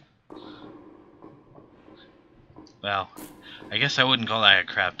gold. Well, I guess I wouldn't call that a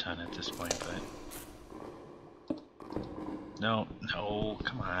crap ton at this point, but... No,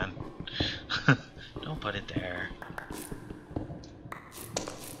 come on. Don't put it there.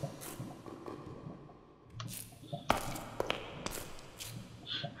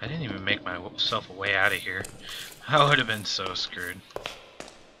 I didn't even make myself a way out of here. I would have been so screwed.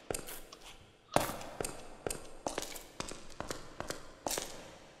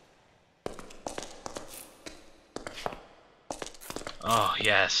 Oh,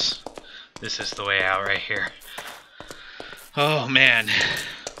 yes. This is the way out right here. Oh, man.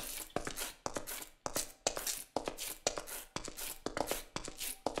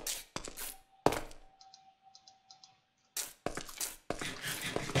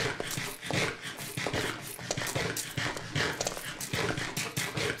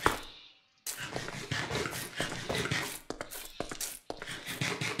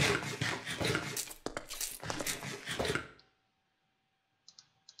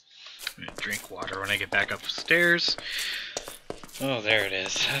 I'm gonna drink water when I get back upstairs. Oh, there it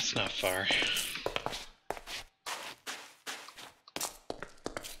is. That's not far.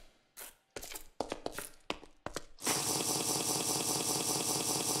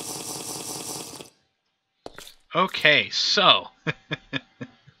 Okay, so.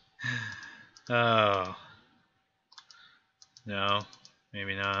 Oh. No,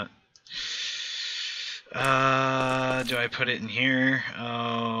 maybe not. Do I put it in here?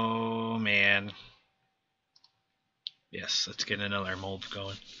 Oh, man. Yes, let's get another mold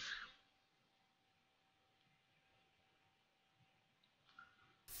going.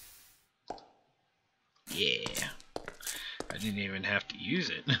 Yeah. I didn't even have to use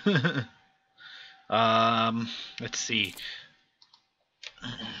it. Let's see.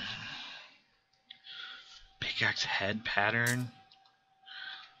 Pickaxe head pattern.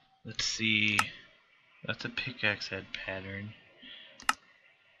 Let's see. That's a pickaxe head pattern.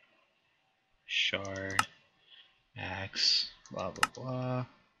 Shard. Axe. Blah, blah, blah.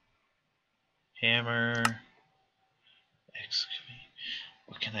 Hammer. Excavate.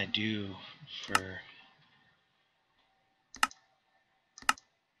 What can I do for...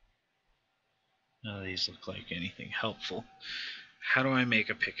 None of these look like anything helpful. How do I make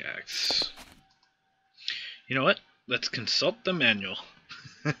a pickaxe? You know what? Let's consult the manual.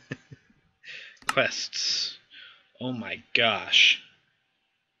 Quests. Oh my gosh.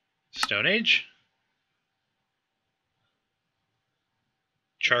 Stone Age?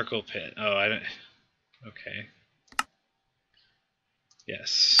 Charcoal pit. Oh, I don't... Okay.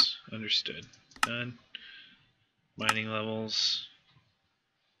 Yes. Understood. Done. Mining levels.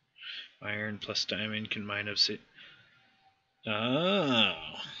 Iron plus diamond can mine obsidian. Oh.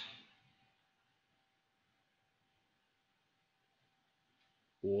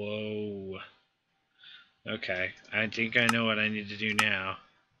 Whoa. Okay. I think I know what I need to do now.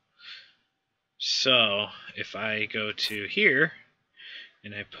 So, if I go to here,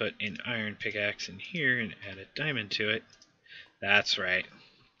 and I put an iron pickaxe in here and add a diamond to it, that's right.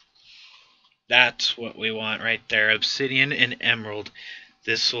 That's what we want right there. Obsidian and emerald.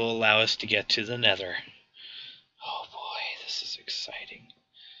 This will allow us to get to the nether. Oh boy, this is exciting.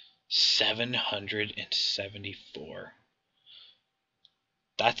 774.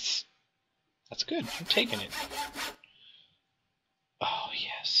 That's good. I'm taking it. Oh,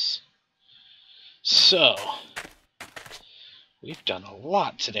 yes. So, we've done a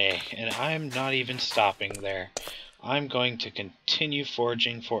lot today, and I'm not even stopping there. I'm going to continue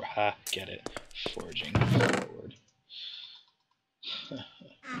forging for... get it. Forging forward.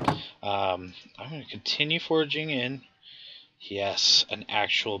 I'm going to continue forging in. Yes, an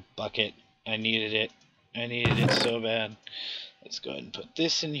actual bucket. I needed it. I needed it so bad. Let's go ahead and put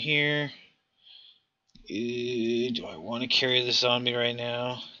this in here. Do I want to carry this on me right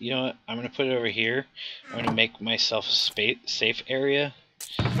now? You know what? I'm going to put it over here. I'm going to make myself a safe area.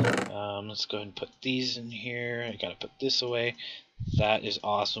 Let's go ahead and put these in here. I got to put this away. That is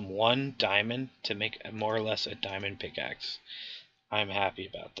awesome. 1 diamond to make more or less a diamond pickaxe. I'm happy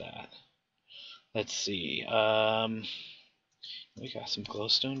about that. Let's see. We got some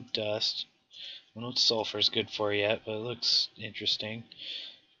glowstone dust. I don't know what sulfur is good for yet, but it looks interesting.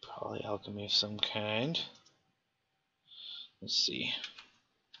 Probably alchemy of some kind. Let's see.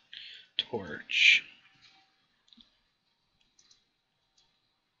 Torch.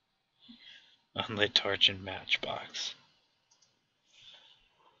 Unlit torch and matchbox.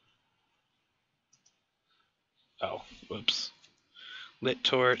 Oh, whoops. Lit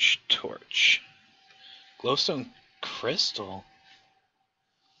torch, torch. Glowstone crystal.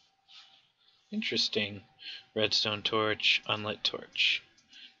 Interesting. Redstone torch, unlit torch.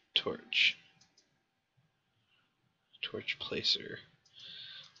 Torch. Torch placer.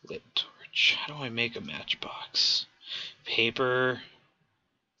 Lit torch. How do I make a matchbox? Paper.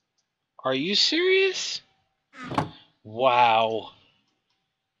 Are you serious? Wow.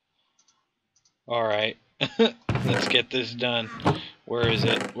 Alright. Let's get this done. Where is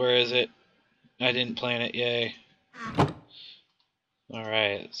it? Where is it? I didn't plan it, yay.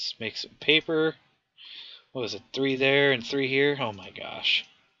 Alright, let's make some paper. What was it? 3 there and 3 here? Oh my gosh.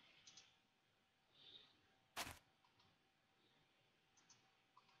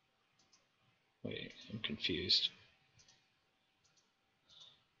 Wait, I'm confused.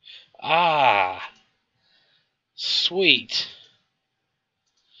 Ah! Sweet.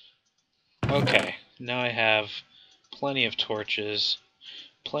 Okay, now I have plenty of torches,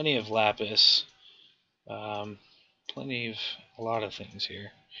 plenty of lapis, plenty of a lot of things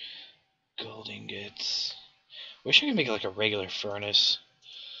here. Gold ingots. Wish I could make like a regular furnace.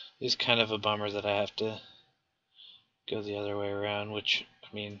 It's kind of a bummer that I have to go the other way around, which,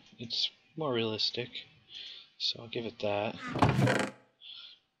 I mean, it's more realistic. So I'll give it that.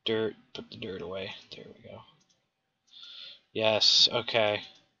 Dirt, put the dirt away. There we go. Yes, okay.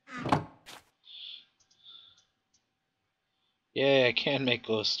 Yeah, I can make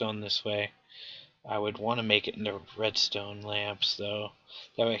glowstone this way. I would want to make it into redstone lamps, though.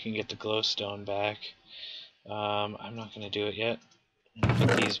 That way I can get the glowstone back. I'm not going to do it yet.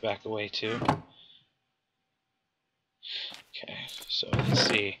 Put these back away, too. Okay, so let's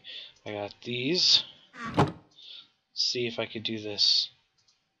see. I got these. Let's see if I could do this.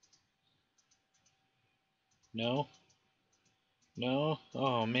 No? No?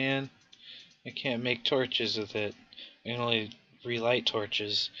 Oh, man. I can't make torches with it. I can only relight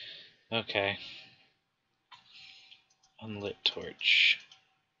torches. Okay. Unlit torch.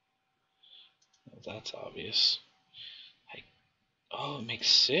 Well, that's obvious. Oh, it makes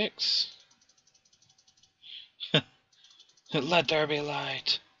 6. Let there be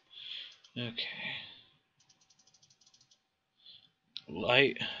light. Okay.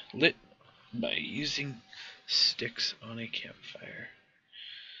 Light lit by using sticks on a campfire.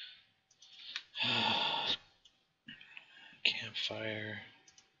 Campfire.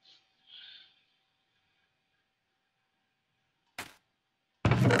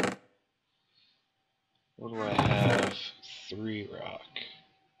 What do I have? 3 rock.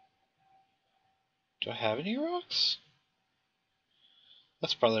 Do I have any rocks?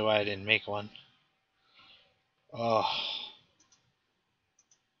 That's probably why I didn't make one. Oh.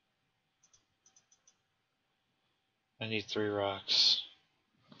 I need 3 rocks.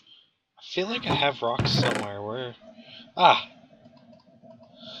 I feel like I have rocks somewhere. Where? Ah!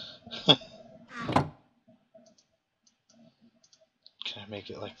 Can I make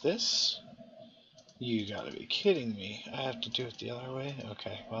it like this? You gotta be kidding me. I have to do it the other way?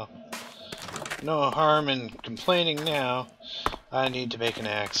 Okay, well. No harm in complaining now. I need to make an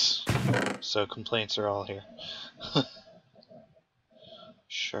axe. So complaints are all here.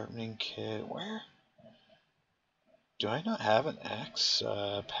 Sharpening kit. Where? Do I not have an axe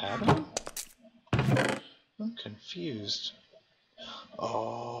pattern? I'm confused.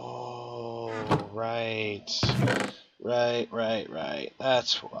 Oh, right. Right.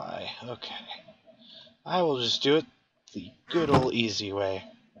 That's why. Okay. I will just do it the good old easy way.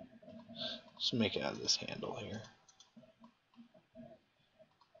 Let's make it out of this handle here.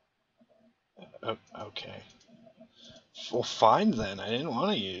 Okay. Well, fine then. I didn't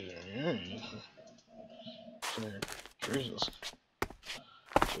want to use it. Jesus.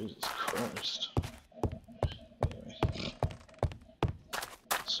 Jesus Christ. Anyway.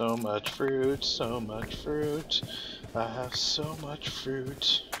 So much fruit, so much fruit. I have so much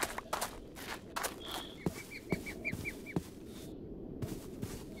fruit.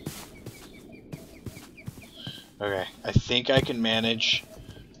 Okay, I think I can manage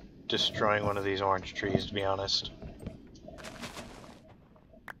destroying one of these orange trees, to be honest.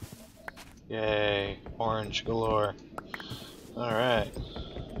 Yay, orange galore. Alright.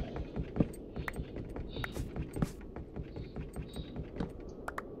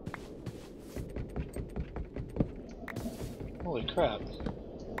 Holy crap.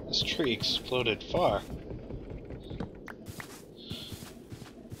 This tree exploded far.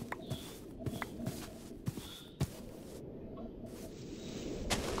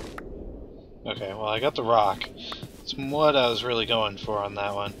 Okay, well I got the rock. It's what I was really going for on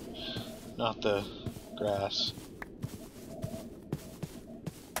that one. Not the grass.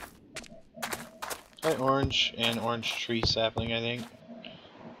 Right, orange and orange tree sapling, I think.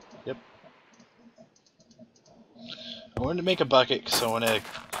 Yep. I wanted to make a bucket because I want to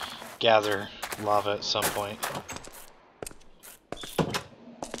gather lava at some point.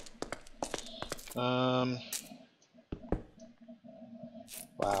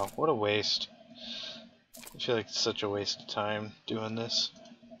 Wow, what a waste. I feel like it's such a waste of time doing this.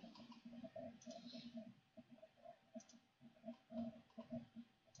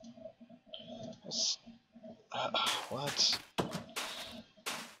 What?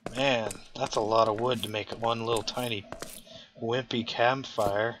 Man, that's a lot of wood to make one little tiny wimpy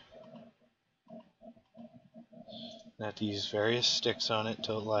campfire. I have to use various sticks on it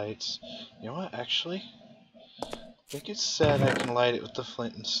till it lights. You know what, actually? I think it said I can light it with the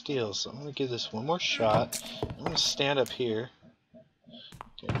flint and steel, so I'm going to give this one more shot. I'm going to stand up here.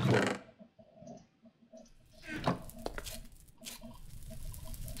 Okay, cool.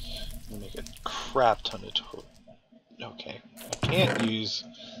 I'm going to make a crap ton of total. Okay, I can't use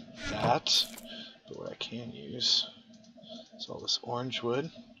that, but what I can use is all this orange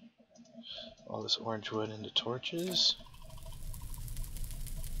wood. All this orange wood into torches.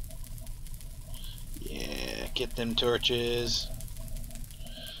 Yeah, get them torches.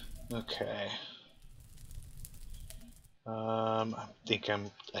 Okay. I think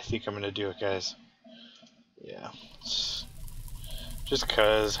I'm gonna do it, guys. Yeah. Just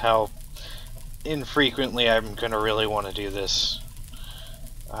cause how infrequently I'm gonna really want to do this.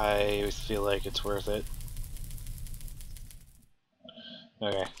 I feel like it's worth it.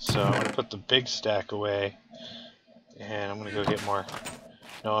 Okay, so I'm gonna put the big stack away, and I'm gonna go get more.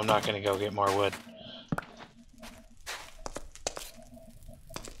 No, I'm not gonna go get more wood.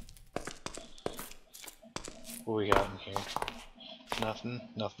 What we got in here? Nothing?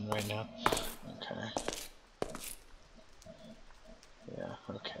 Nothing right now? Okay. Yeah,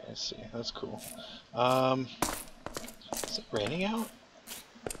 okay, I see. That's cool. Is it raining out?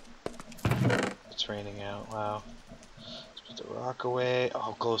 It's raining out, wow. Let's put the rock away.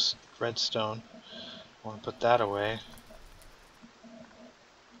 Oh, close redstone. I want to put that away.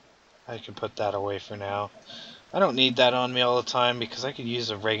 I can put that away for now. I don't need that on me all the time because I could use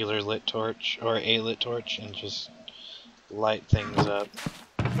a regular lit torch or a lit torch and just light things up.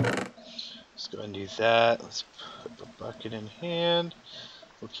 Let's go ahead and do that. Let's put the bucket in hand.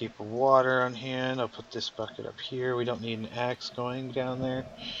 We'll keep water on hand. I'll put this bucket up here. We don't need an axe going down there.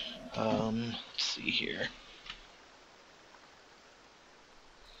 Let's see here.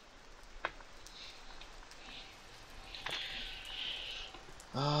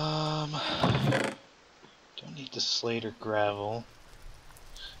 Don't need the slate or gravel.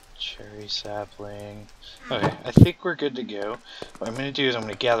 Cherry sapling. Okay, I think we're good to go. What I'm going to do is I'm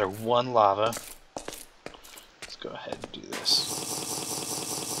going to gather one lava. Let's go ahead and do this.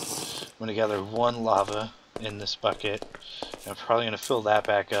 I'm going to gather one lava in this bucket. I'm probably going to fill that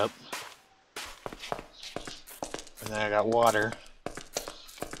back up. And then I got water.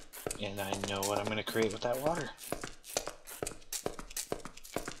 And I know what I'm going to create with that water.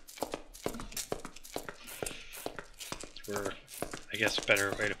 Or, I guess a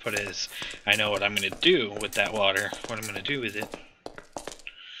better way to put it is, I know what I'm going to do with that water. What I'm going to do with it.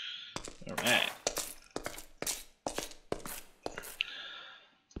 Alright.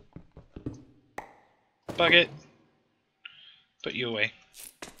 Bucket. Put you away.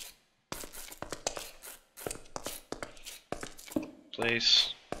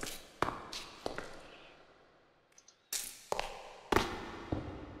 Place.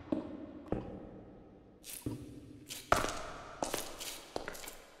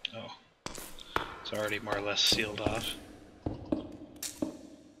 Oh. It's already more or less sealed off.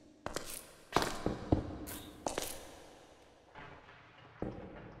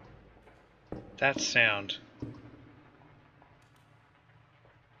 That sound.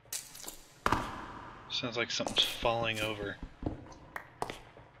 Sounds like something's falling over.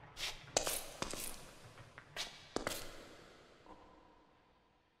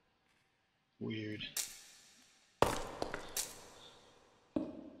 Weird.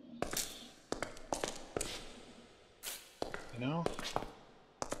 You know,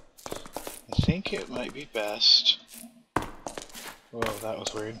 I think it might be best. Whoa, that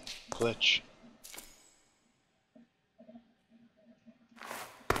was weird. Glitch.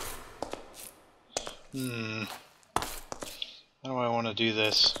 How do I want to do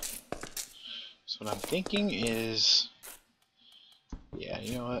this? So what I'm thinking is, yeah,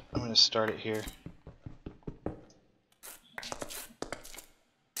 you know what? I'm going to start it here.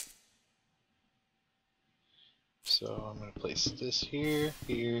 So I'm going to place this here,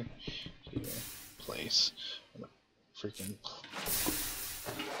 here, here, place. I'm going to freaking...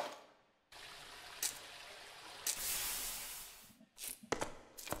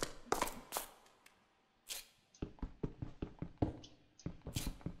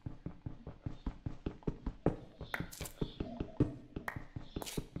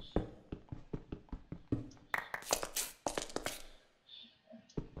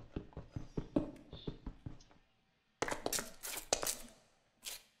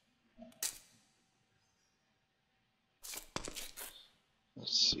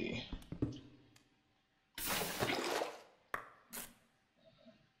 Let's see.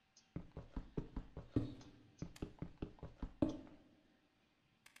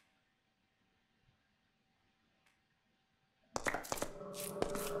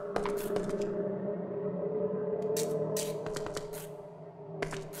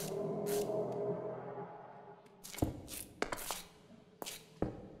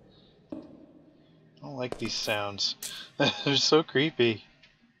 these sounds. They're so creepy.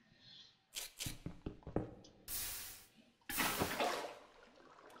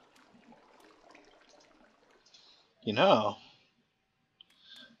 You know,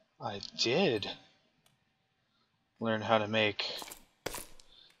 I did learn how to make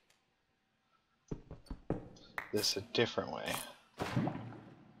this a different way.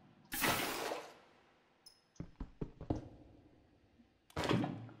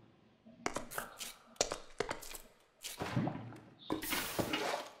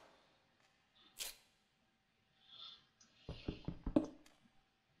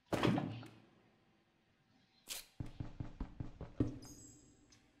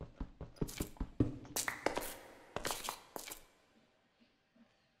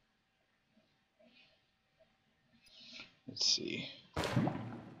 Let's see.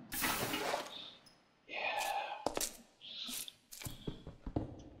 Yeah.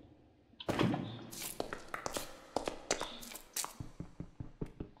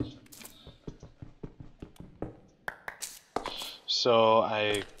 So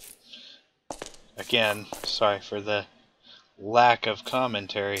again, sorry for the lack of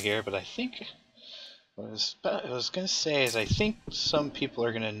commentary here, but I think what I was going to say is I think some people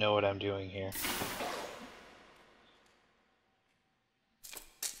are going to know what I'm doing here.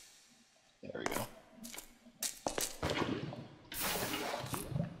 There we go.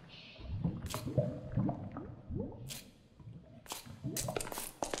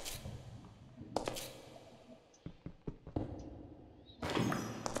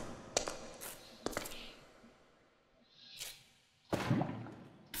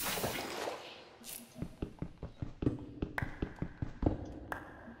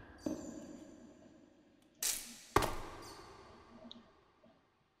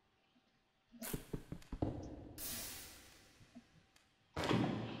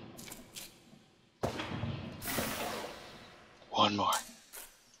 One more.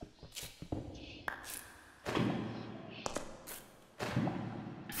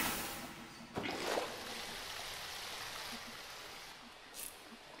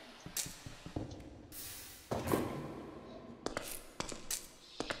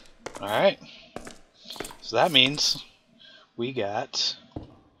 Alright, so that means we got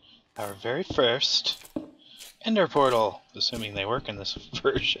our very first Ender Portal, assuming they work in this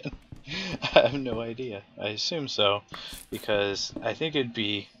version. I have no idea. I assume so, because I think it'd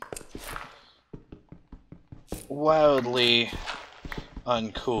be wildly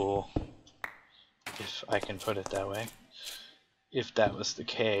uncool, if I can put it that way, if that was the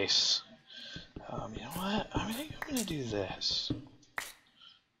case. You know what? I think I'm gonna do this.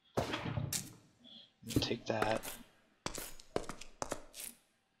 Take that.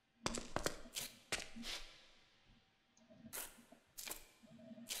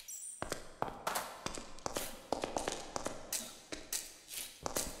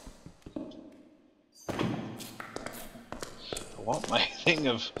 I want my thing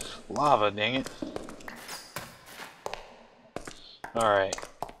of lava, dang it. Alright.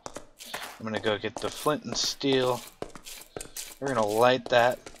 I'm gonna go get the flint and steel. We're gonna light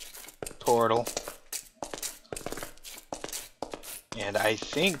that portal. And I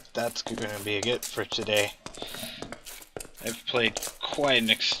think that's going to be it for today. I've played quite an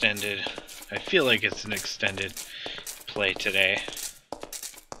extended, I feel like it's an extended play today.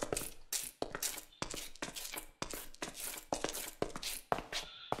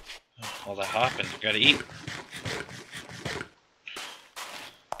 Oh, all that hopping, gotta eat.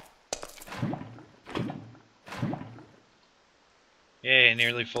 Yay,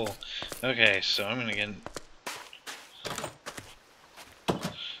 nearly full. Okay, so I'm gonna get...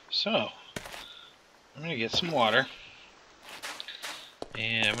 So, I'm gonna get some water,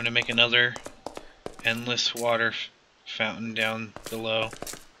 and I'm gonna make another endless water fountain down below.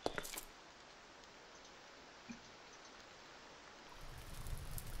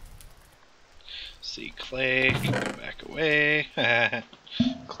 See, clay can go back away.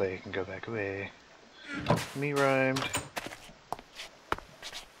 Clay can go back away. Me rhymed.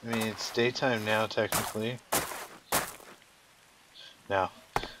 I mean, it's daytime now, technically. Now,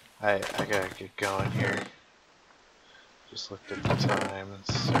 I gotta get going here. Just looked at the time.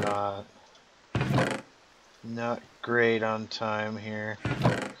 It's not great on time here.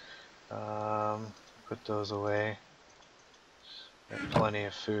 Put those away. Got plenty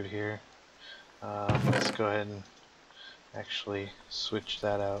of food here. Let's go ahead and actually switch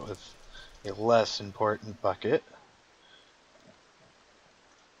that out with a less important bucket.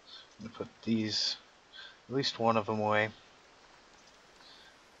 I'm gonna put these, at least one of them, away.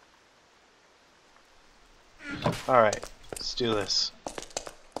 Alright, let's do this.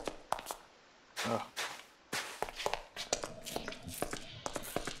 Oh,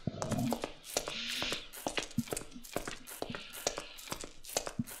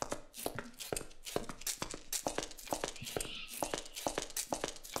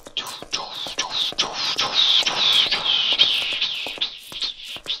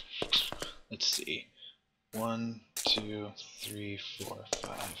 1, 2, 3, 4,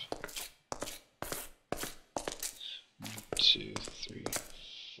 5. 1, 2, 3,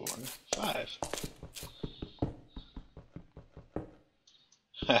 4, 5.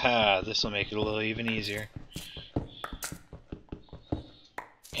 Haha, this will make it a little even easier.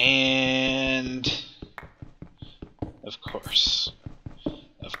 And of course,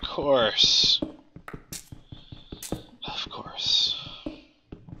 of course, of course.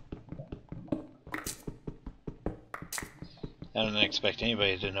 I don't expect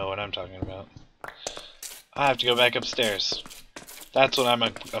anybody to know what I'm talking about. I have to go back upstairs. That's what I'm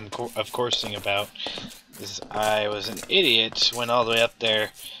of coursing about. Is I was an idiot, went all the way up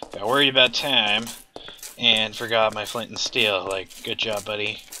there, got worried about time, and forgot my flint and steel. Like, good job,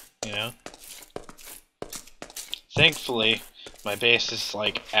 buddy. You know? Thankfully, my base is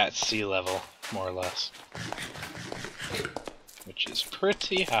like at sea level, more or less. Which is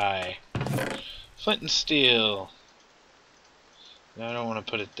pretty high. Flint and steel. Now I don't want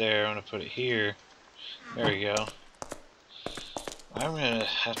to put it there, I want to put it here. There we go. I'm gonna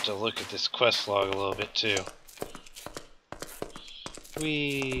have to look at this quest log a little bit too.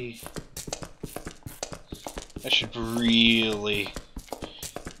 I should really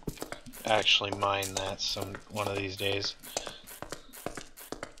actually mine that one of these days.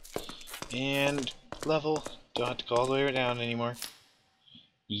 And level. Don't have to go all the way down anymore.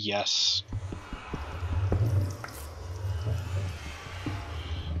 Yes.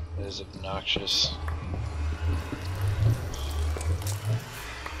 That is obnoxious.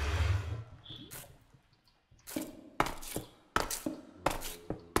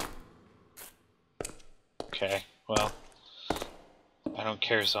 Okay, well, I don't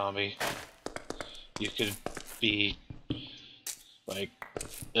care, zombie. You could be like,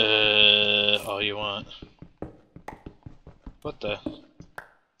 all you want. What the?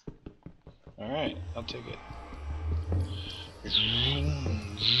 Alright, I'll take it.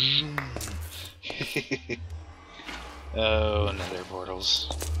 Oh, another portals.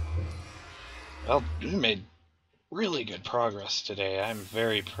 Well, we made really good progress today. I'm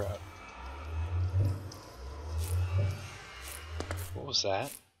very proud. What was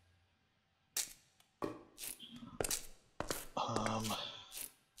that?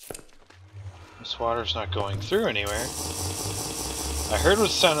 This water's not going through anywhere. I heard what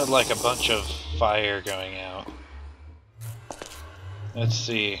sounded like a bunch of fire going out. Let's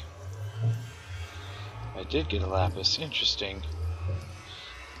see. I did get a lapis. Interesting.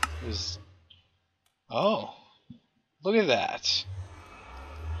 Oh. Look at that.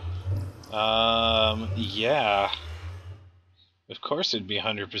 Yeah. Of course it'd be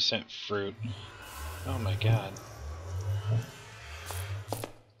 100% fruit. Oh my god.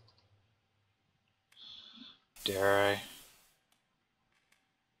 Dare I?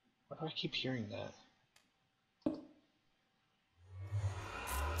 Why do I keep hearing that?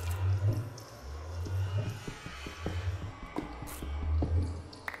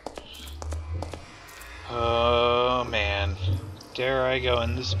 Oh man. Dare I go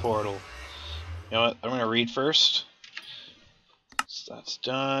in this portal? You know what? I'm gonna read first. So that's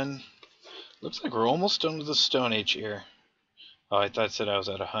done. Looks like we're almost done with the Stone Age here. Oh, I thought it said I was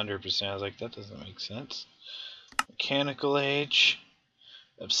at 100%. I was like, that doesn't make sense. Mechanical Age.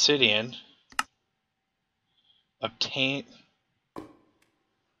 Obsidian. Obtain.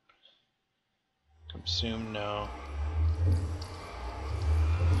 Consume, no.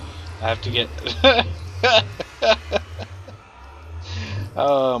 I have to get...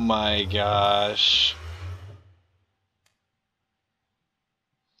 Oh my gosh.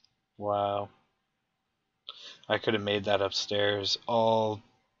 Wow. I could have made that upstairs all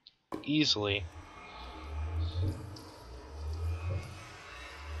easily.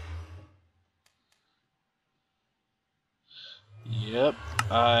 Yep,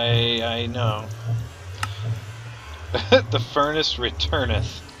 I know. The furnace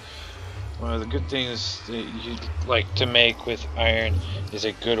returneth. One of the good things that you like to make with iron is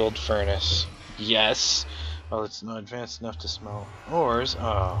a good old furnace. Yes. Well, it's not advanced enough to smelt ores.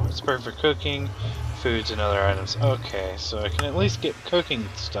 Oh, it's perfect for cooking, foods, and other items. Okay, so I can at least get cooking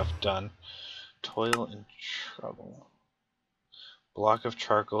stuff done. Toil and trouble. Block of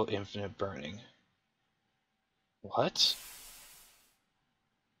charcoal, infinite burning. What?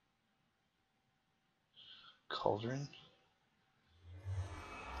 Cauldron?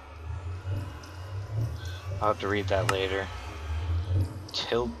 I'll have to read that later.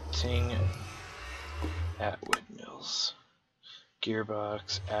 Tilting at windmills.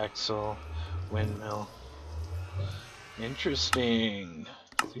 Gearbox, axle, windmill. Interesting.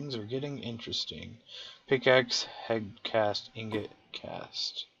 Things are getting interesting. Pickaxe, head cast, ingot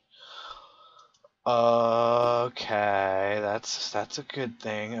cast. Okay, that's a good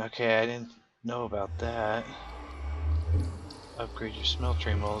thing. Okay, I didn't know about that. Upgrade your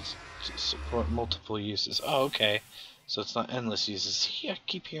smeltery molds to support multiple uses. Oh, okay. So it's not endless uses. Yeah, I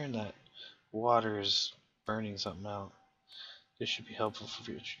keep hearing that water is burning something out. This should be helpful for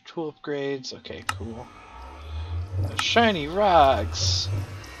future tool upgrades. Okay, cool. Shiny rocks!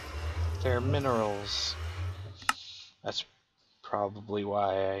 They're minerals. That's probably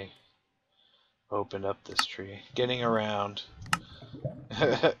why I opened up this tree. Getting around.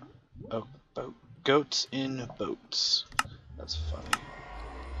 Oh, boat. Goats in boats. That's funny.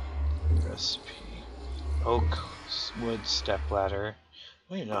 Recipe. Oak wood stepladder.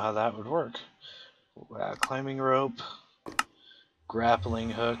 I don't even know how that would work. Climbing rope. Grappling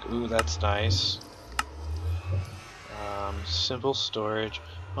hook. Ooh, that's nice. Simple storage.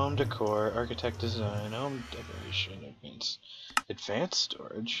 Home decor. Architect design. Home decoration. Advanced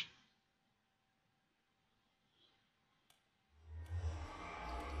storage.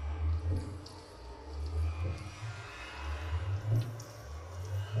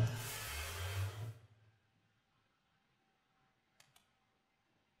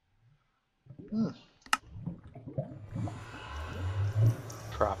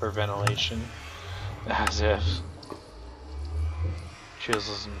 Proper ventilation. As if.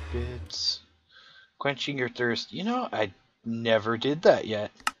 Chisels and bits. Quenching your thirst. You know, I never did that yet.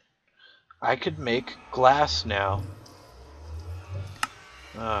 I could make glass now.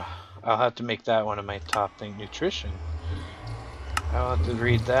 I'll have to make that one of my top things. Nutrition. I'll have to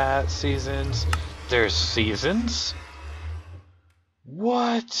read that. Seasons. There's seasons?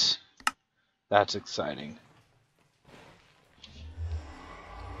 What? That's exciting.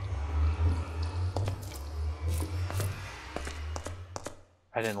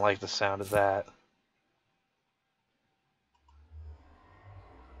 I didn't like the sound of that.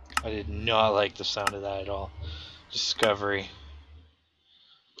 I did not like the sound of that at all. Discovery.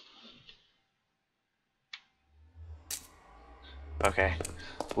 Okay.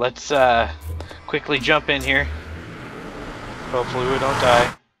 Let's quickly jump in here. Hopefully we don't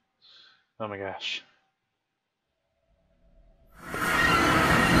die. Oh my gosh.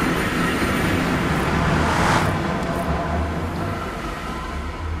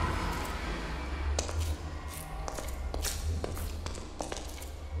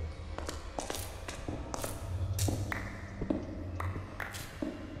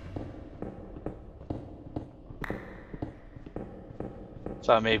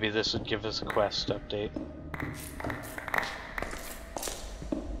 Thought maybe this would give us a quest update.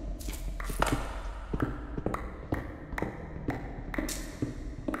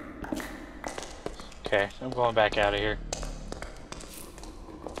 Okay, I'm going back out of here.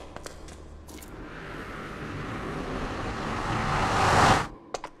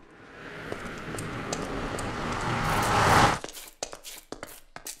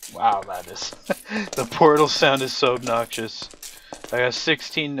 Wow, that is... the portal sound is so obnoxious. I got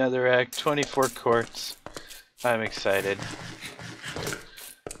 16 netherrack, 24 quartz. I'm excited.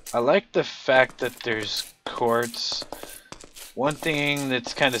 I like the fact that there's quartz. One thing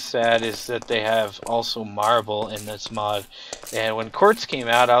that's kind of sad is that they have also marble in this mod. And when quartz came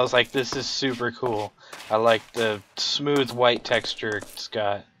out, I was like, this is super cool. I like the smooth white texture it's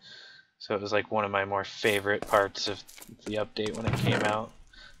got. So it was like one of my more favorite parts of the update when it came out.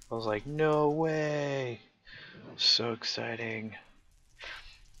 I was like, no way. So exciting.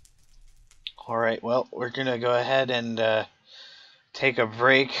 Alright, well, we're gonna go ahead and take a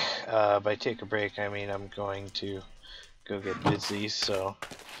break. By take a break, I mean I'm going to go get busy, so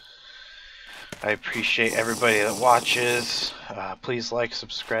I appreciate everybody that watches. Please like,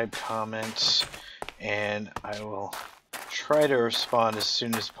 subscribe, comment, and I will try to respond as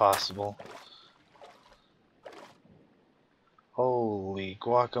soon as possible. Holy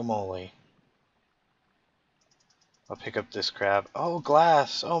guacamole. I'll pick up this crab. Oh,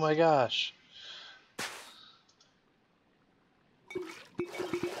 glass! Oh my gosh!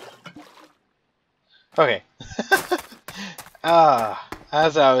 Okay.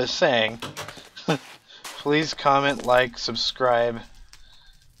 As I was saying, please comment, like, subscribe.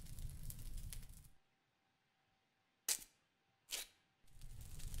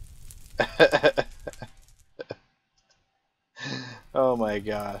 Oh my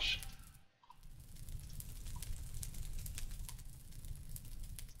gosh.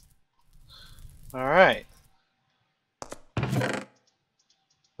 Alright.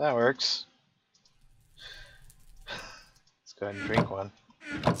 That works. Let's go ahead and drink one.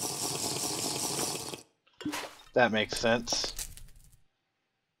 That makes sense.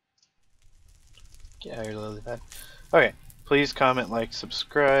 Get out of here, lily pad. Okay. Please comment, like,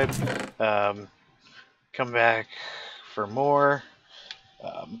 subscribe. come back for more.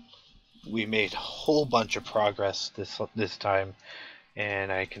 We made a whole bunch of progress this time,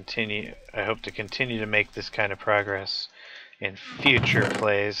 and I hope to continue to make this kind of progress in future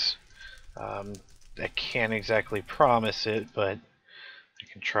plays. I can't exactly promise it, but I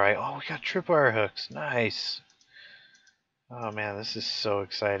can try. Oh, we got tripwire hooks. Nice. Oh man, this is so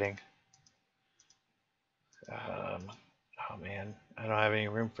exciting. Oh man, I don't have any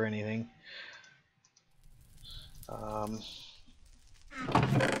room for anything. I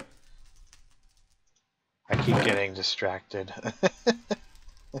keep getting distracted.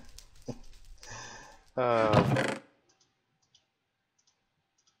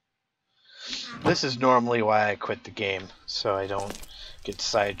 This is normally why I quit the game, so I don't get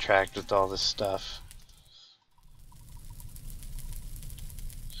sidetracked with all this stuff.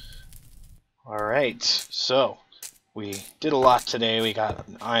 Alright, so we did a lot today. We got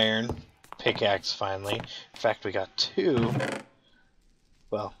an iron pickaxe finally. In fact, we got two.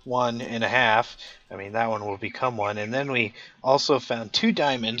 Well, 1.5. I mean, that one will become one. And then we also found 2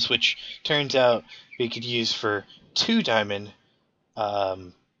 diamonds, which turns out we could use for 2 diamond,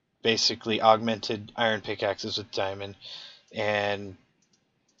 basically augmented iron pickaxes with diamond. And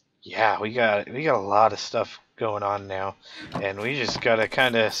yeah, we got a lot of stuff going on now, and we just gotta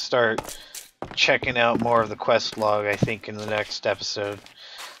kind of start checking out more of the quest log, I think, in the next episode.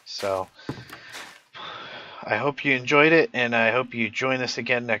 So I hope you enjoyed it, and I hope you join us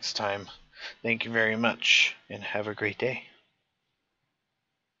again next time. Thank you very much, and have a great day.